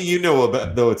only you know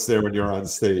about, though it's there when you're on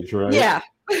stage, right? Yeah.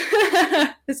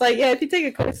 It's like, yeah, if you take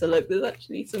a closer look, there's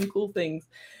actually some cool things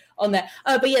on there.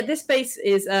 But yeah, this bass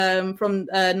is from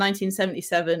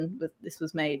 1977. This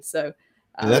was made, so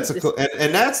and that's cool,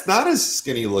 and that's not as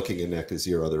skinny looking a neck as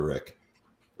your other Rick,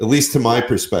 at least to my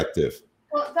perspective.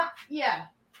 Well, yeah.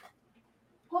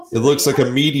 It looks like a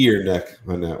meteor neck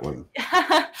on that one.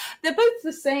 They're both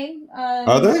the same.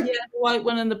 Are they? Yeah, the white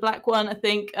one and the black one. I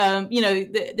think.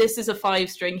 This is a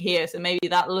 5-string here, so maybe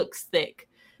that looks thick.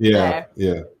 Yeah,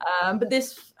 there. Yeah. But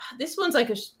this one's like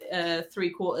a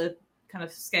 3/4 kind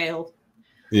of scale.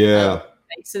 Yeah.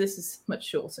 So this is much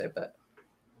shorter, but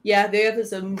yeah, the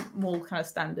others are more kind of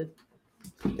standard.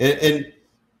 And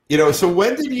so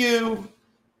when did you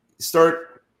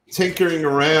start tinkering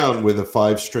around with a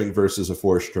 5-string versus a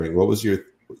 4-string? What was your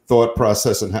thought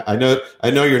process? And I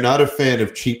know you're not a fan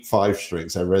of cheap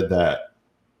 5-strings. I read that.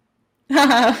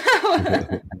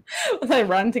 Was I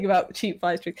ranting about cheap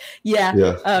 5-strings? Yeah.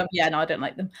 No, I don't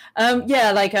like them.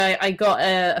 I got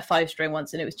a 5-string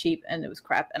once and it was cheap and it was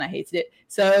crap and I hated it.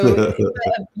 So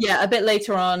a bit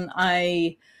later on,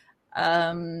 I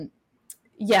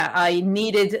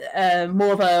needed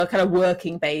more of a kind of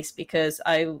working bass because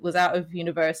I was out of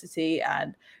university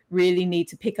and really need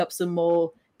to pick up some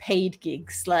more paid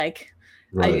gigs. Like,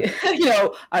 right.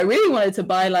 I really wanted to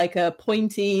buy like a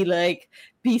pointy, like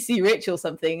BC Rich or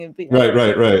something. And be,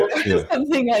 right. Yeah.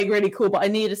 Something like really cool, but I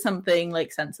needed something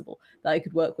like sensible that I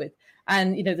could work with.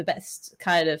 And, the best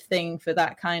kind of thing for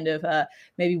that kind of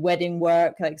maybe wedding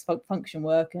work, like function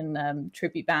work and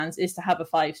tribute bands is to have a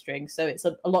 5-string. So it's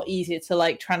a lot easier to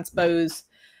like transpose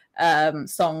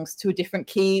songs to a different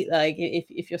key, like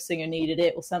if your singer needed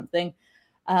it or something.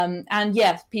 And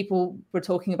yes, people were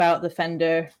talking about the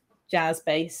Fender jazz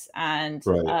bass and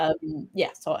right.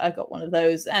 So I got one of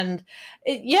those and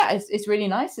it's really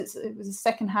nice. It was a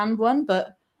secondhand one,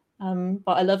 but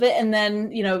I love it. And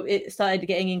then, it started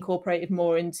getting incorporated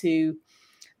more into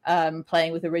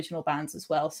playing with original bands as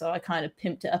well. So I kind of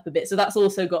pimped it up a bit. So that's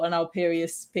also got an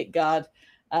Alperius pickguard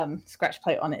scratch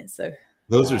plate on it. So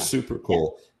those are super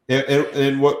cool. Yeah.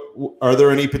 And what are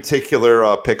there any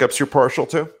particular pickups you're partial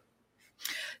to?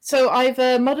 So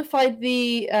I've modified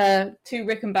the two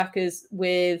Rickenbackers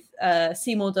with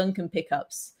Seymour Duncan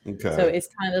pickups. Okay. So it's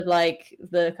kind of like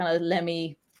the kind of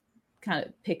Lemmy kind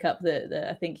of pickup that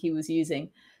I think he was using.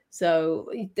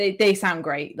 So they sound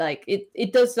great. Like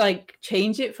it does like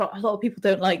change it. For a lot of people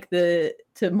don't like to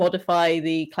modify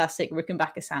the classic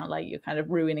Rickenbacker sound. Like you're kind of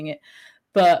ruining it.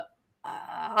 But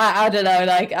I don't know.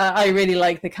 Like I really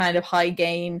like the kind of high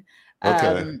gain.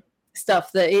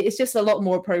 Stuff that it's just a lot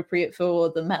more appropriate for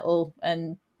the metal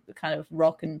and the kind of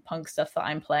rock and punk stuff that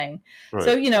I'm playing. Right.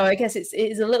 So I guess it's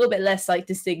a little bit less like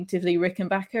distinctively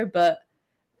Rickenbacker, but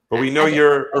we know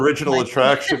your original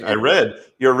attraction. I read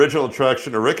your original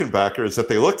attraction to Rickenbacker is that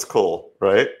they looked cool,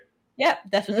 right? Yeah,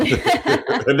 definitely.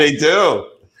 And they do.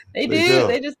 They do.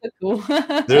 They just look cool.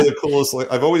 They're the coolest.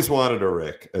 I've always wanted a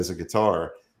Rick as a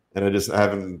guitar, and I just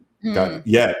haven't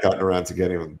gotten around to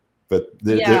getting them. But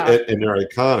they're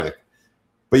iconic.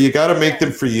 But you got to make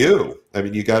them for you. I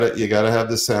mean, you got to have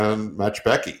the sound match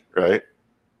Becky, right?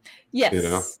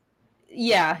 Yes.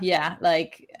 Yeah.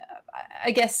 Like,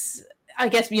 I guess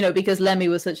because Lemmy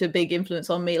was such a big influence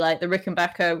on me. Like the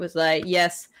Rickenbacker was like,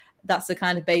 yes, that's the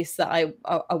kind of bass that I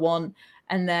want.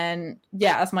 And then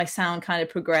as my sound kind of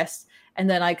progressed, and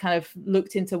then I kind of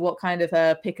looked into what kind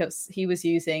of pickups he was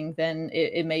using. Then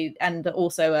it made, and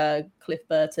also Cliff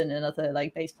Burton and other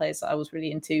like bass players that I was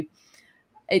really into.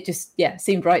 It just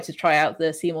seemed right to try out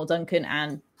the Seymour Duncan,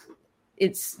 and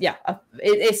it's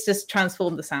just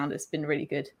transformed the sound. It's been really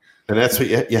good. And that's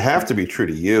what you have to be true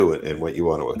to you and what you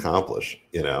want to accomplish.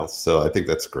 So I think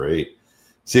that's great.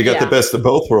 So you got the best of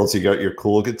both worlds. You got your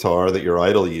cool guitar that your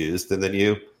idol used, and then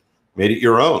you made it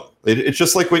your own. It's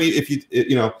just like when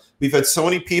we've had so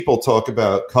many people talk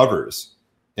about covers,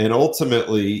 and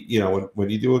ultimately, when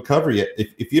you do a cover,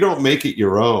 if you don't make it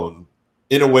your own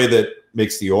in a way that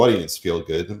makes the audience feel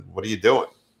good, then what are you doing?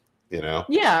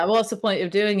 Yeah, what's the point of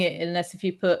doing it unless if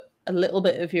you put a little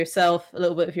bit of yourself, a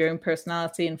little bit of your own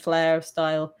personality and flair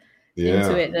style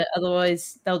into it?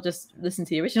 Otherwise they'll just listen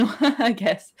to the original. I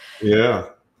guess.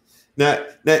 Now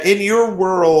in your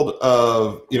world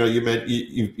of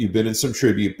you've been in some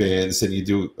tribute bands and you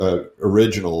do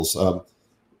originals.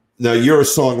 Now you're a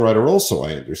songwriter also,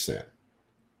 I understand.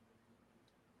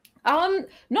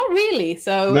 Not really.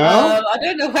 So no? I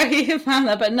don't know where you found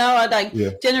that, but no,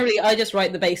 generally I just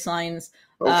write the bass lines.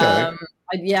 Okay.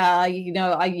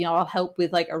 I'll help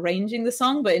with like arranging the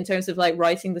song, but in terms of like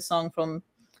writing the song from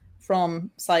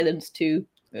from silence to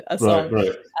a song.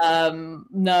 Right.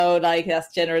 No, like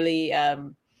that's generally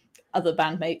other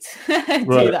bandmates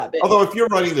do that bit. Although if you're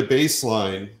writing the bass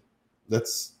line,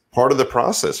 that's part of the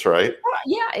process, right?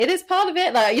 Yeah, it is part of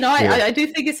it. Like, I do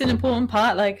think it's an important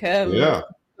part. Like,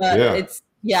 but it's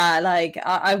like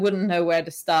I wouldn't know where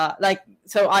to start. Like,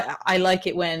 so I like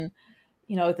it when,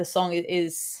 the song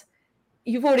is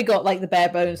you've already got like the bare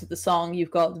bones of the song.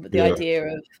 You've got the idea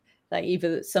of like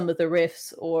either some of the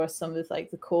riffs or some of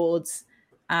like the chords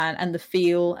and the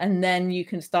feel, and then you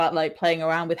can start like playing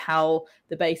around with how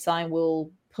the bass line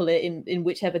will pull it in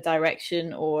whichever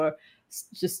direction, or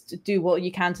just do what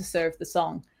you can to serve the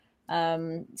song.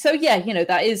 So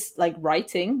that is like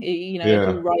writing. You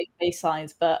write bass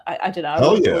lines, but I don't know. I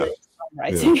Hell wouldn't call it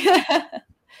writing. Yeah.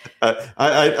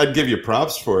 I'd give you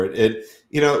props for it, and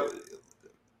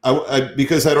I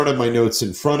because I don't have my notes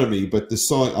in front of me, but the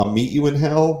song "I'll Meet You in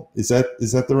Hell" is that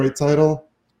the right title?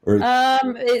 Or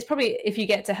it's probably "If You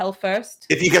Get to Hell First."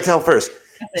 If You Get to Hell First.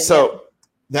 So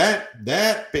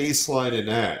that bass line in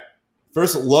that,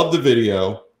 first, love the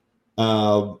video,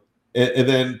 and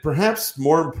then perhaps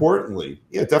more importantly,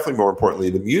 definitely more importantly,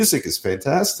 the music is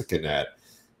fantastic in that,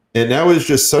 and that was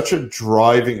just such a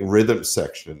driving rhythm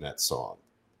section in that song.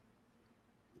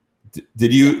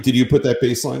 Did you put that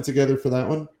bass line together for that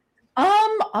one?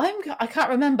 I can't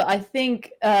remember. I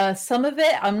think some of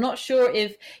it. I'm not sure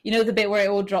if the bit where it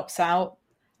all drops out.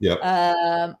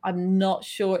 Yeah. I'm not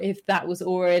sure if that was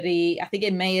already. I think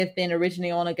it may have been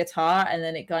originally on a guitar, and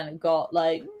then it kind of got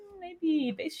like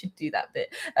maybe bass should do that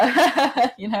bit.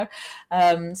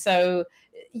 So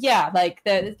yeah, like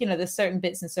there's certain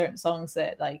bits in certain songs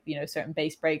that like certain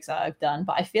bass breaks that I've done,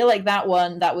 but I feel like that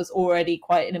one that was already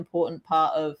quite an important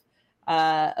part of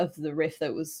the riff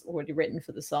that was already written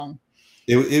for the song.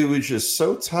 It was just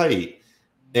so tight,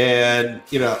 and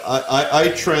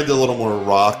I trend a little more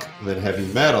rock than heavy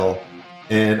metal,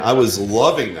 and I was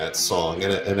loving that song,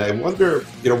 and I wonder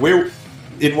where,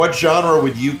 in what genre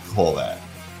would you call that?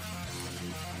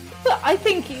 I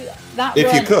think that if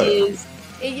one you could. is.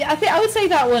 I think I would say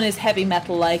that one is heavy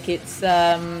metal. Like it's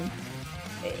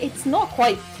not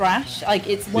quite thrash. Like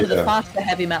it's one of the faster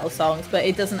heavy metal songs, but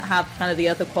it doesn't have kind of the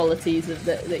other qualities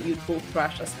that you'd call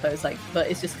thrash, I suppose. Like, but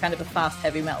it's just kind of a fast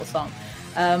heavy metal song.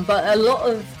 But a lot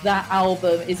of that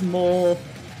album is more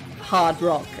hard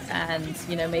rock, and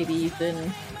maybe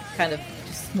even kind of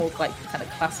just more like kind of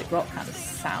classic rock kind of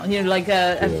sound.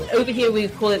 Over here we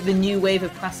call it the new wave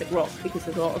of classic rock, because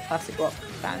there's a lot of classic rock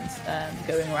bands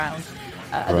going around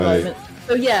at the moment.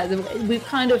 So we've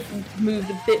kind of moved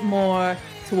a bit more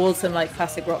towards some like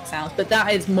classic rock sounds, but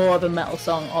that is more of a metal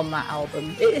song on that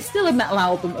album. It's still a metal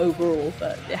album overall,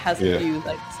 but it has a few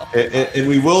like soft and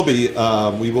we will be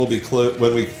when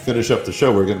we finish up the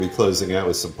show, we're going to be closing out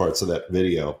with some parts of that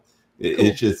video. Cool.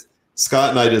 It just, Scott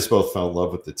and I just both fell in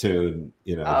love with the tune.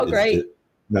 Oh, great!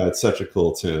 It's such a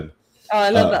cool tune. Oh,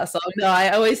 I love that song. No, I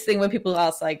always think when people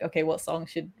ask like, okay, what song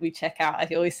should we check out? I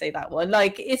always say that one.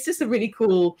 Like, it's just a really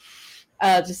cool,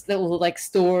 just little like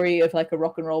story of like a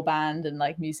rock and roll band and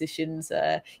like musicians.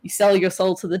 You sell your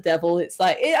soul to the devil. It's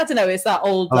like, I don't know. It's that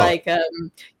old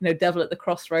devil at the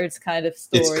crossroads kind of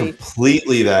story. It's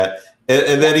completely that.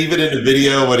 And then even in the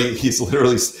video when he's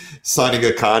literally signing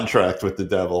a contract with the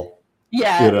devil.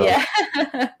 Yeah.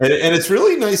 And it's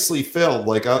really nicely filmed.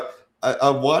 Like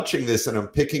I'm watching this and I'm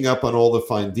picking up on all the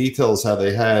fine details, how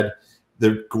they had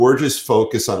the gorgeous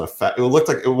focus on it looked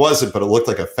like, it wasn't, but it looked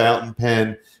like a fountain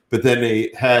pen, but then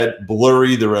they had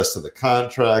blurry the rest of the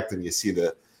contract, and you see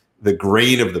the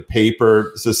grain of the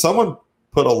paper. So someone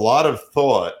put a lot of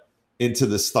thought into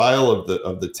the style of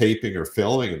the taping or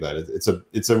filming of that.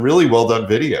 It's a really well done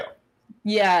video.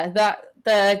 Yeah,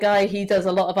 the guy, he does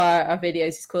a lot of our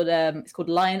videos. It's called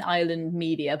Lion Island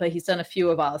Media, but he's done a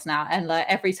few of ours now. And like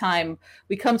every time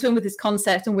we come to him with this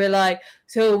concept, and we're like,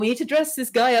 so we need to dress this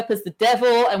guy up as the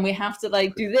devil, and we have to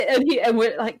like do this, and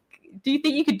we're like, do you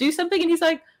think you could do something? And he's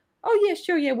like, oh yeah,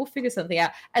 sure, yeah, we'll figure something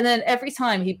out. And then every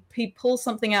time he pulls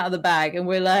something out of the bag, and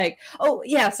we're like, oh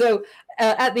yeah. So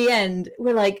at the end,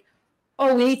 we're like,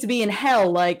 oh, we need to be in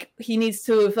hell. Like, he needs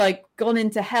to have like gone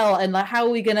into hell, and like, how are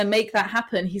we going to make that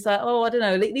happen? He's like, oh, I don't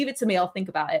know, leave it to me, I'll think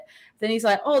about it. Then he's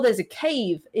like, oh, there's a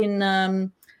cave in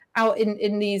out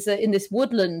in this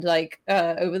woodland, like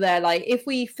over there. Like, if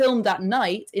we filmed at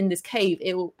night in this cave,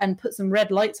 and put some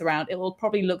red lights around, it will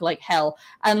probably look like hell.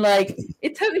 And like,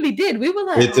 it totally did. We were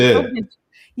like, it did.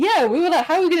 Yeah, we were like,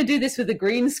 how are we going to do this with a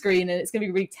green screen? And it's going to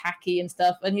be really tacky and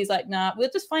stuff. And he's like, nah, we'll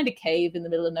just find a cave in the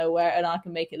middle of nowhere, and I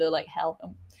can make it look like hell.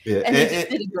 And he just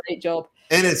did a great job.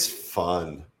 And it's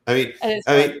fun. I mean, and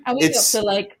we got to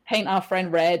like paint our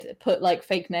friend red, put like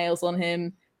fake nails on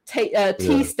him,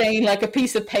 tea stain like a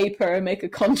piece of paper and make a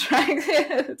contract.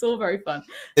 It's all very fun.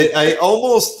 I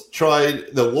almost tried,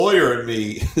 the lawyer in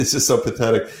me, this is so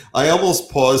pathetic. I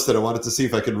almost paused it. I wanted to see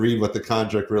if I could read what the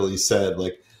contract really said.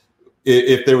 Like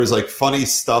if there was like funny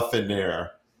stuff in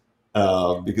there,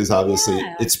 because obviously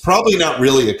it's probably not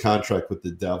really a contract with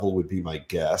the devil would be my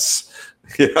guess.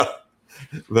 Yeah.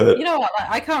 But you know what?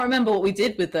 I can't remember what we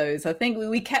did with those. I think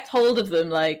we kept hold of them.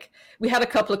 Like we had a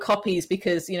couple of copies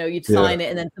because you'd sign it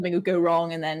and then something would go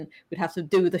wrong and then we'd have to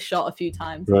do the shot a few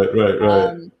times. Right.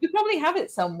 We probably have it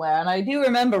somewhere, and I do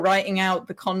remember writing out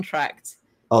the contract.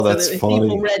 Oh, that's so that if funny.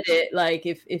 people read it, like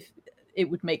if it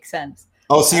would make sense.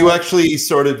 Oh, so you actually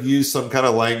sort of used some kind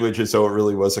of language as though it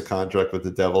really was a contract with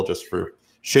the devil, just for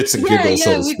shits and giggles,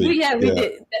 so to speak. We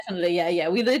did definitely. Yeah.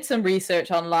 We did some research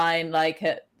online, like.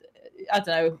 I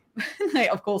don't know.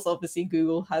 Of course, obviously,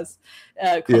 Google has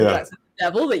contracts with the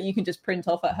devil that you can just print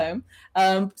off at home.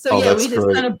 We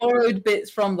just kind of borrowed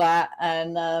bits from that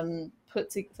and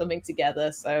put something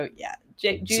together. So yeah,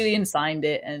 Julian signed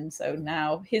it, and so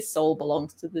now his soul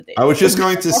belongs to the devil. I was just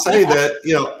going to say that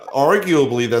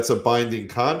arguably that's a binding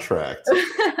contract.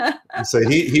 So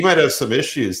he might have some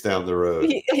issues down the road.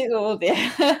 He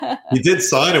did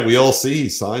sign it. We all see he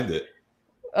signed it.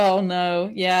 Oh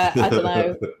no! Yeah, I don't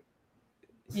know.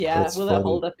 Yeah, That's will funny. it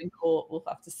hold up in court? We'll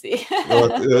have to see.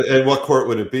 And what court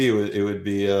would it be? It would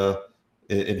be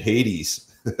in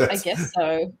Hades. I guess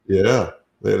so. Yeah,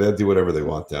 they'll do whatever they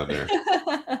want down there.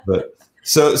 But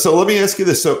so let me ask you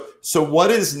this: so what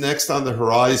is next on the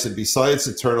horizon besides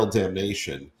eternal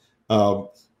damnation?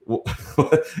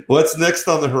 What's next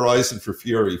on the horizon for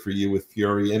Fury, for you with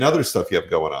Fury and other stuff you have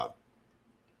going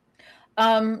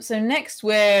on? So next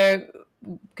we're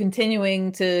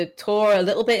continuing to tour a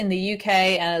little bit in the UK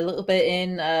and a little bit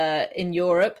in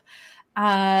Europe,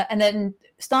 and then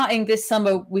starting this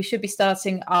summer we should be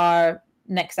starting our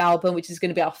next album, which is going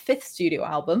to be our 5th studio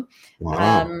album.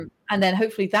 Wow. And then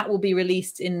hopefully that will be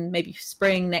released in maybe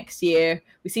spring next year.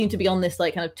 We seem to be on this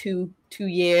like kind of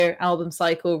two-year album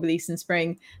cycle, release in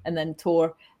spring and then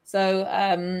tour. So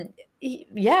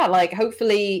like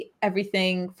hopefully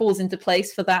everything falls into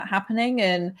place for that happening,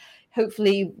 and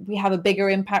hopefully we have a bigger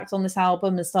impact on this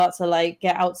album and start to like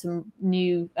get out some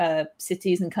new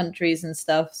cities and countries and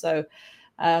stuff. So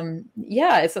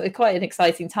it's quite an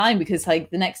exciting time because like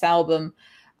the next album,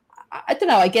 I don't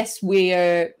know, I guess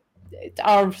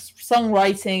our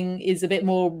songwriting is a bit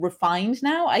more refined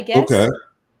now, I guess. Okay.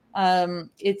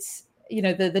 It's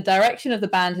the direction of the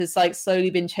band has like slowly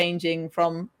been changing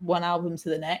from one album to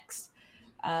the next.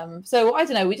 So I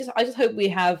don't know, I just hope we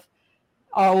have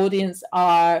our audience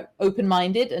are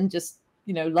open-minded and just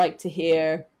like to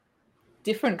hear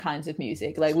different kinds of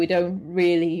music. Like we don't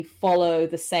really follow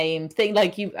the same thing.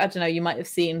 Like you might have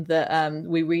seen that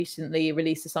we recently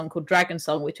released a song called Dragon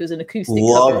Song, which was an acoustic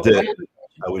Loved cover. it.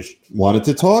 I wanted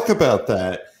to talk about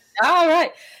that. All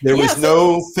right. There was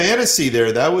no fantasy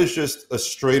there. That was just a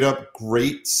straight up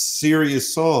great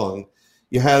serious song.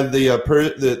 You had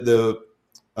the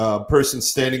person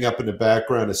standing up in the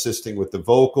background assisting with the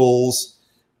vocals.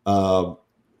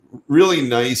 Really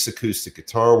nice acoustic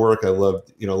guitar work. I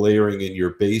loved, layering in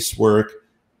your bass work.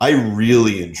 I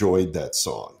really enjoyed that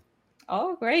song.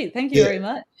 Oh, great. Thank you very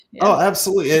much. Yeah. Oh,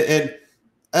 absolutely. And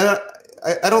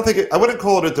I don't think I wouldn't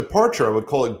call it a departure. I would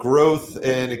call it growth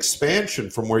and expansion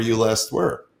from where you last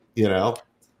were,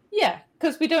 Yeah,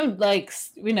 because we don't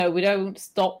we don't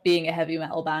stop being a heavy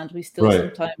metal band. We still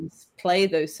sometimes play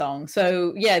those songs.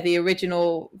 So yeah, the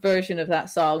original version of that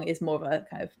song is more of a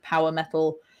kind of power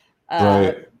metal,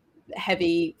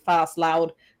 heavy, fast,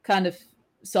 loud kind of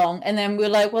song. And then we're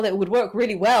like, well, it would work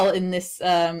really well in this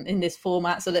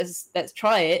format. So let's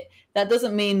try it. That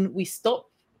doesn't mean we stop.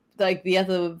 Like the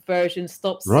other version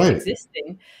stops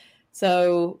existing.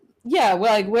 So yeah,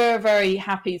 we're very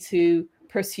happy to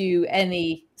pursue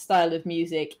any style of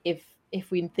music if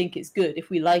we think it's good, if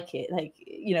we like it. Like,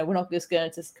 we're not just going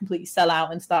to completely sell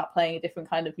out and start playing a different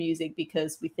kind of music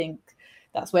because we think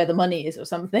that's where the money is or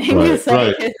something. It's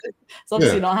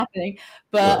obviously not happening.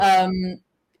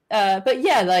 But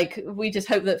yeah, like we just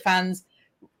hope that fans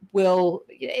will.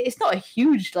 It's not a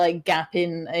huge like gap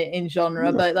in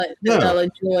genre, but like they'll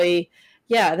enjoy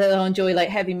like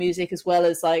heavy music as well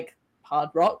as like hard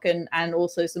rock and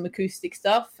also some acoustic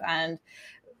stuff. And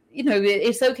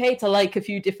it's okay to like a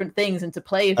few different things and to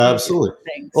play a few different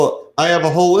things. Well, I have a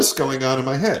whole list going on in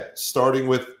my head, starting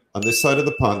with On This Side of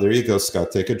the Pond. There you go,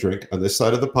 Scott. Take a drink. On This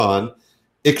Side of the Pond,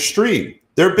 Extreme.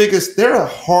 They're a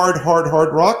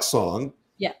hard rock song.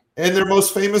 Yeah. And their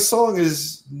most famous song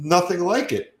is Nothing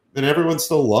Like It. And everyone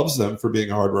still loves them for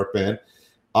being a hard rock band.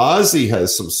 Ozzy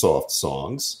has some soft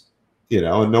songs. you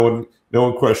know, and no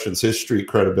one questions his street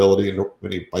credibility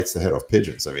when he bites the head off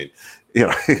pigeons. I mean, you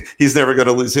know, he's never going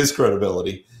to lose his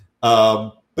credibility.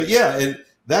 But yeah, and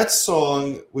that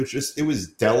song was just, it was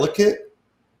delicate,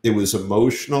 it was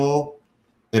emotional,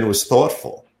 and it was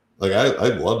thoughtful. Like I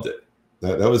loved it.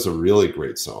 That was a really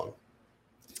great song.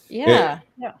 Yeah.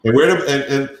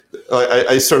 And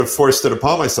I sort of forced it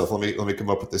upon myself. Let me come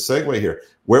up with the segue here.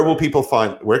 Where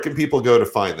can people go to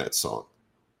find that song?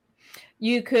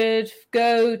 You could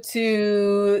go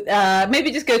to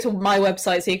maybe just go to my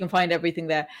website so you can find everything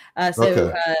there.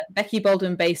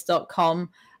 BeckyBaldwinBass.com.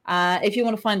 If you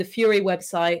want to find the Fury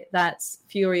website, that's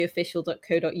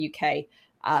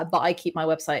furyofficial.co.uk. But I keep my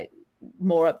website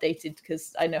more updated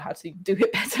because I know how to do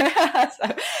it better.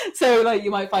 so like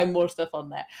you might find more stuff on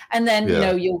there, and then you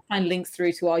know you'll find links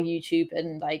through to our YouTube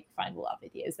and like find all our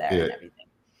videos there and everything.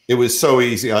 It was so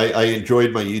easy. I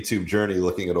enjoyed my YouTube journey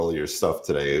looking at all your stuff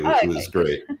today. It was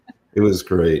great. It was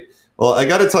great. Well, I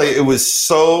got to tell you, it was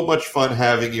so much fun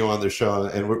having you on the show,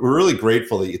 and we're really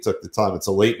grateful that you took the time. It's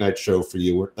a late night show for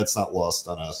you. That's not lost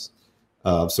on us.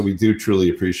 So we do truly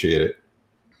appreciate it.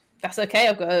 That's okay.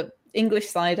 I've got an English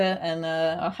cider and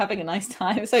I'm having a nice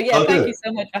time. So yeah, thank you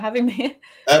so much for having me.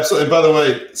 Absolutely. And by the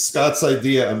way, Scott's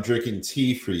idea, I'm drinking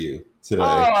tea for you today.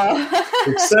 Oh.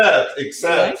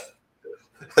 Except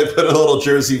I put a little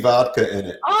Jersey vodka in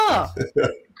it. Oh,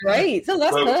 great. So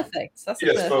that's perfect. That's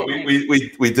yes, perfect. but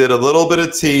we did a little bit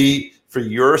of tea for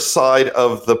your side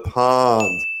of the pond.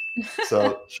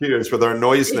 So cheers with our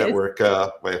Noise Network.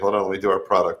 Wait, hold on. Let me do our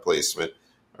product placement.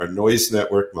 Our Noise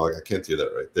Network mug. I can't do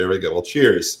that right. There we go. Well,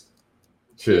 cheers.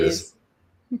 Cheers.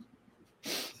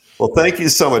 Well, thank you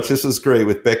so much. This was great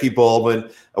with Becky Baldwin.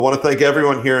 I want to thank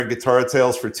everyone here on Guitar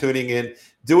Tales for tuning in.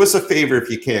 Do us a favor if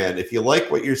you can. If you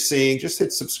like what you're seeing, just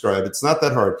hit subscribe. It's not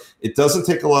that hard. It doesn't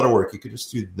take a lot of work. You can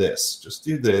just do this. Just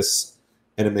do this,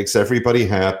 and it makes everybody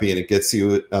happy, and it gets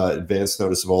you advance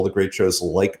notice of all the great shows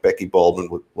like Becky Baldwin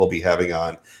will be having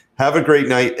on. Have a great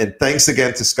night, and thanks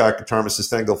again to Scott Guitar Mrs.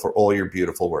 Stengel for all your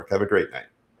beautiful work. Have a great night.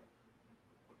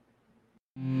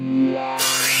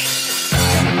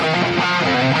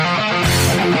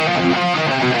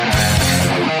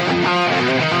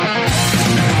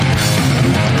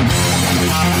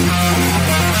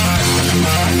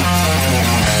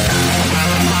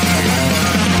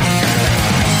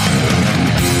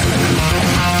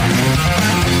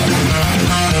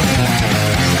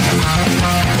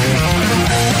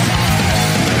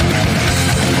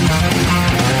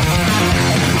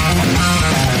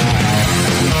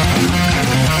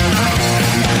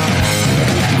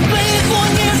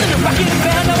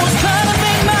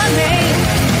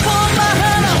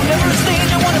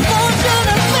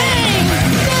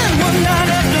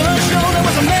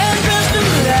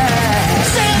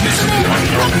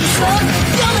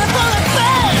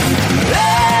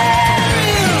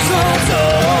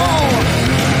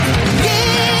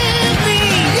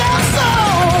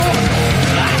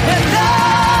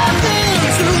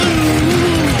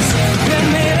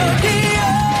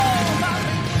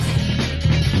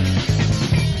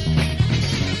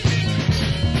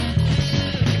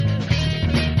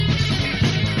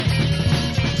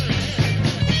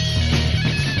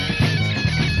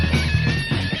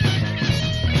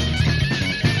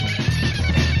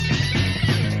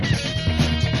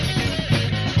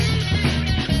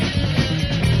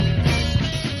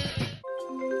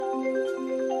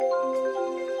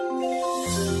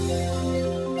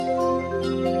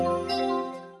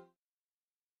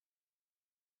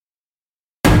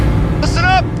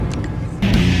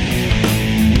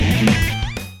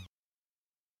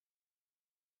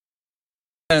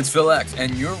 And it's Phil X,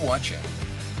 and you're watching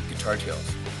Guitar Tales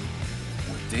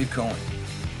with Dave Cohen.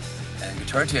 And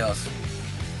Guitar Tales,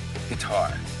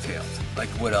 guitar tales. Like,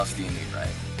 what else do you need, right?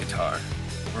 Guitar.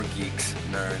 We're geeks,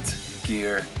 nerds,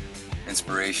 gear,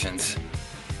 inspirations,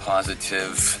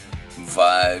 positive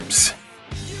vibes.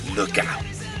 Look out.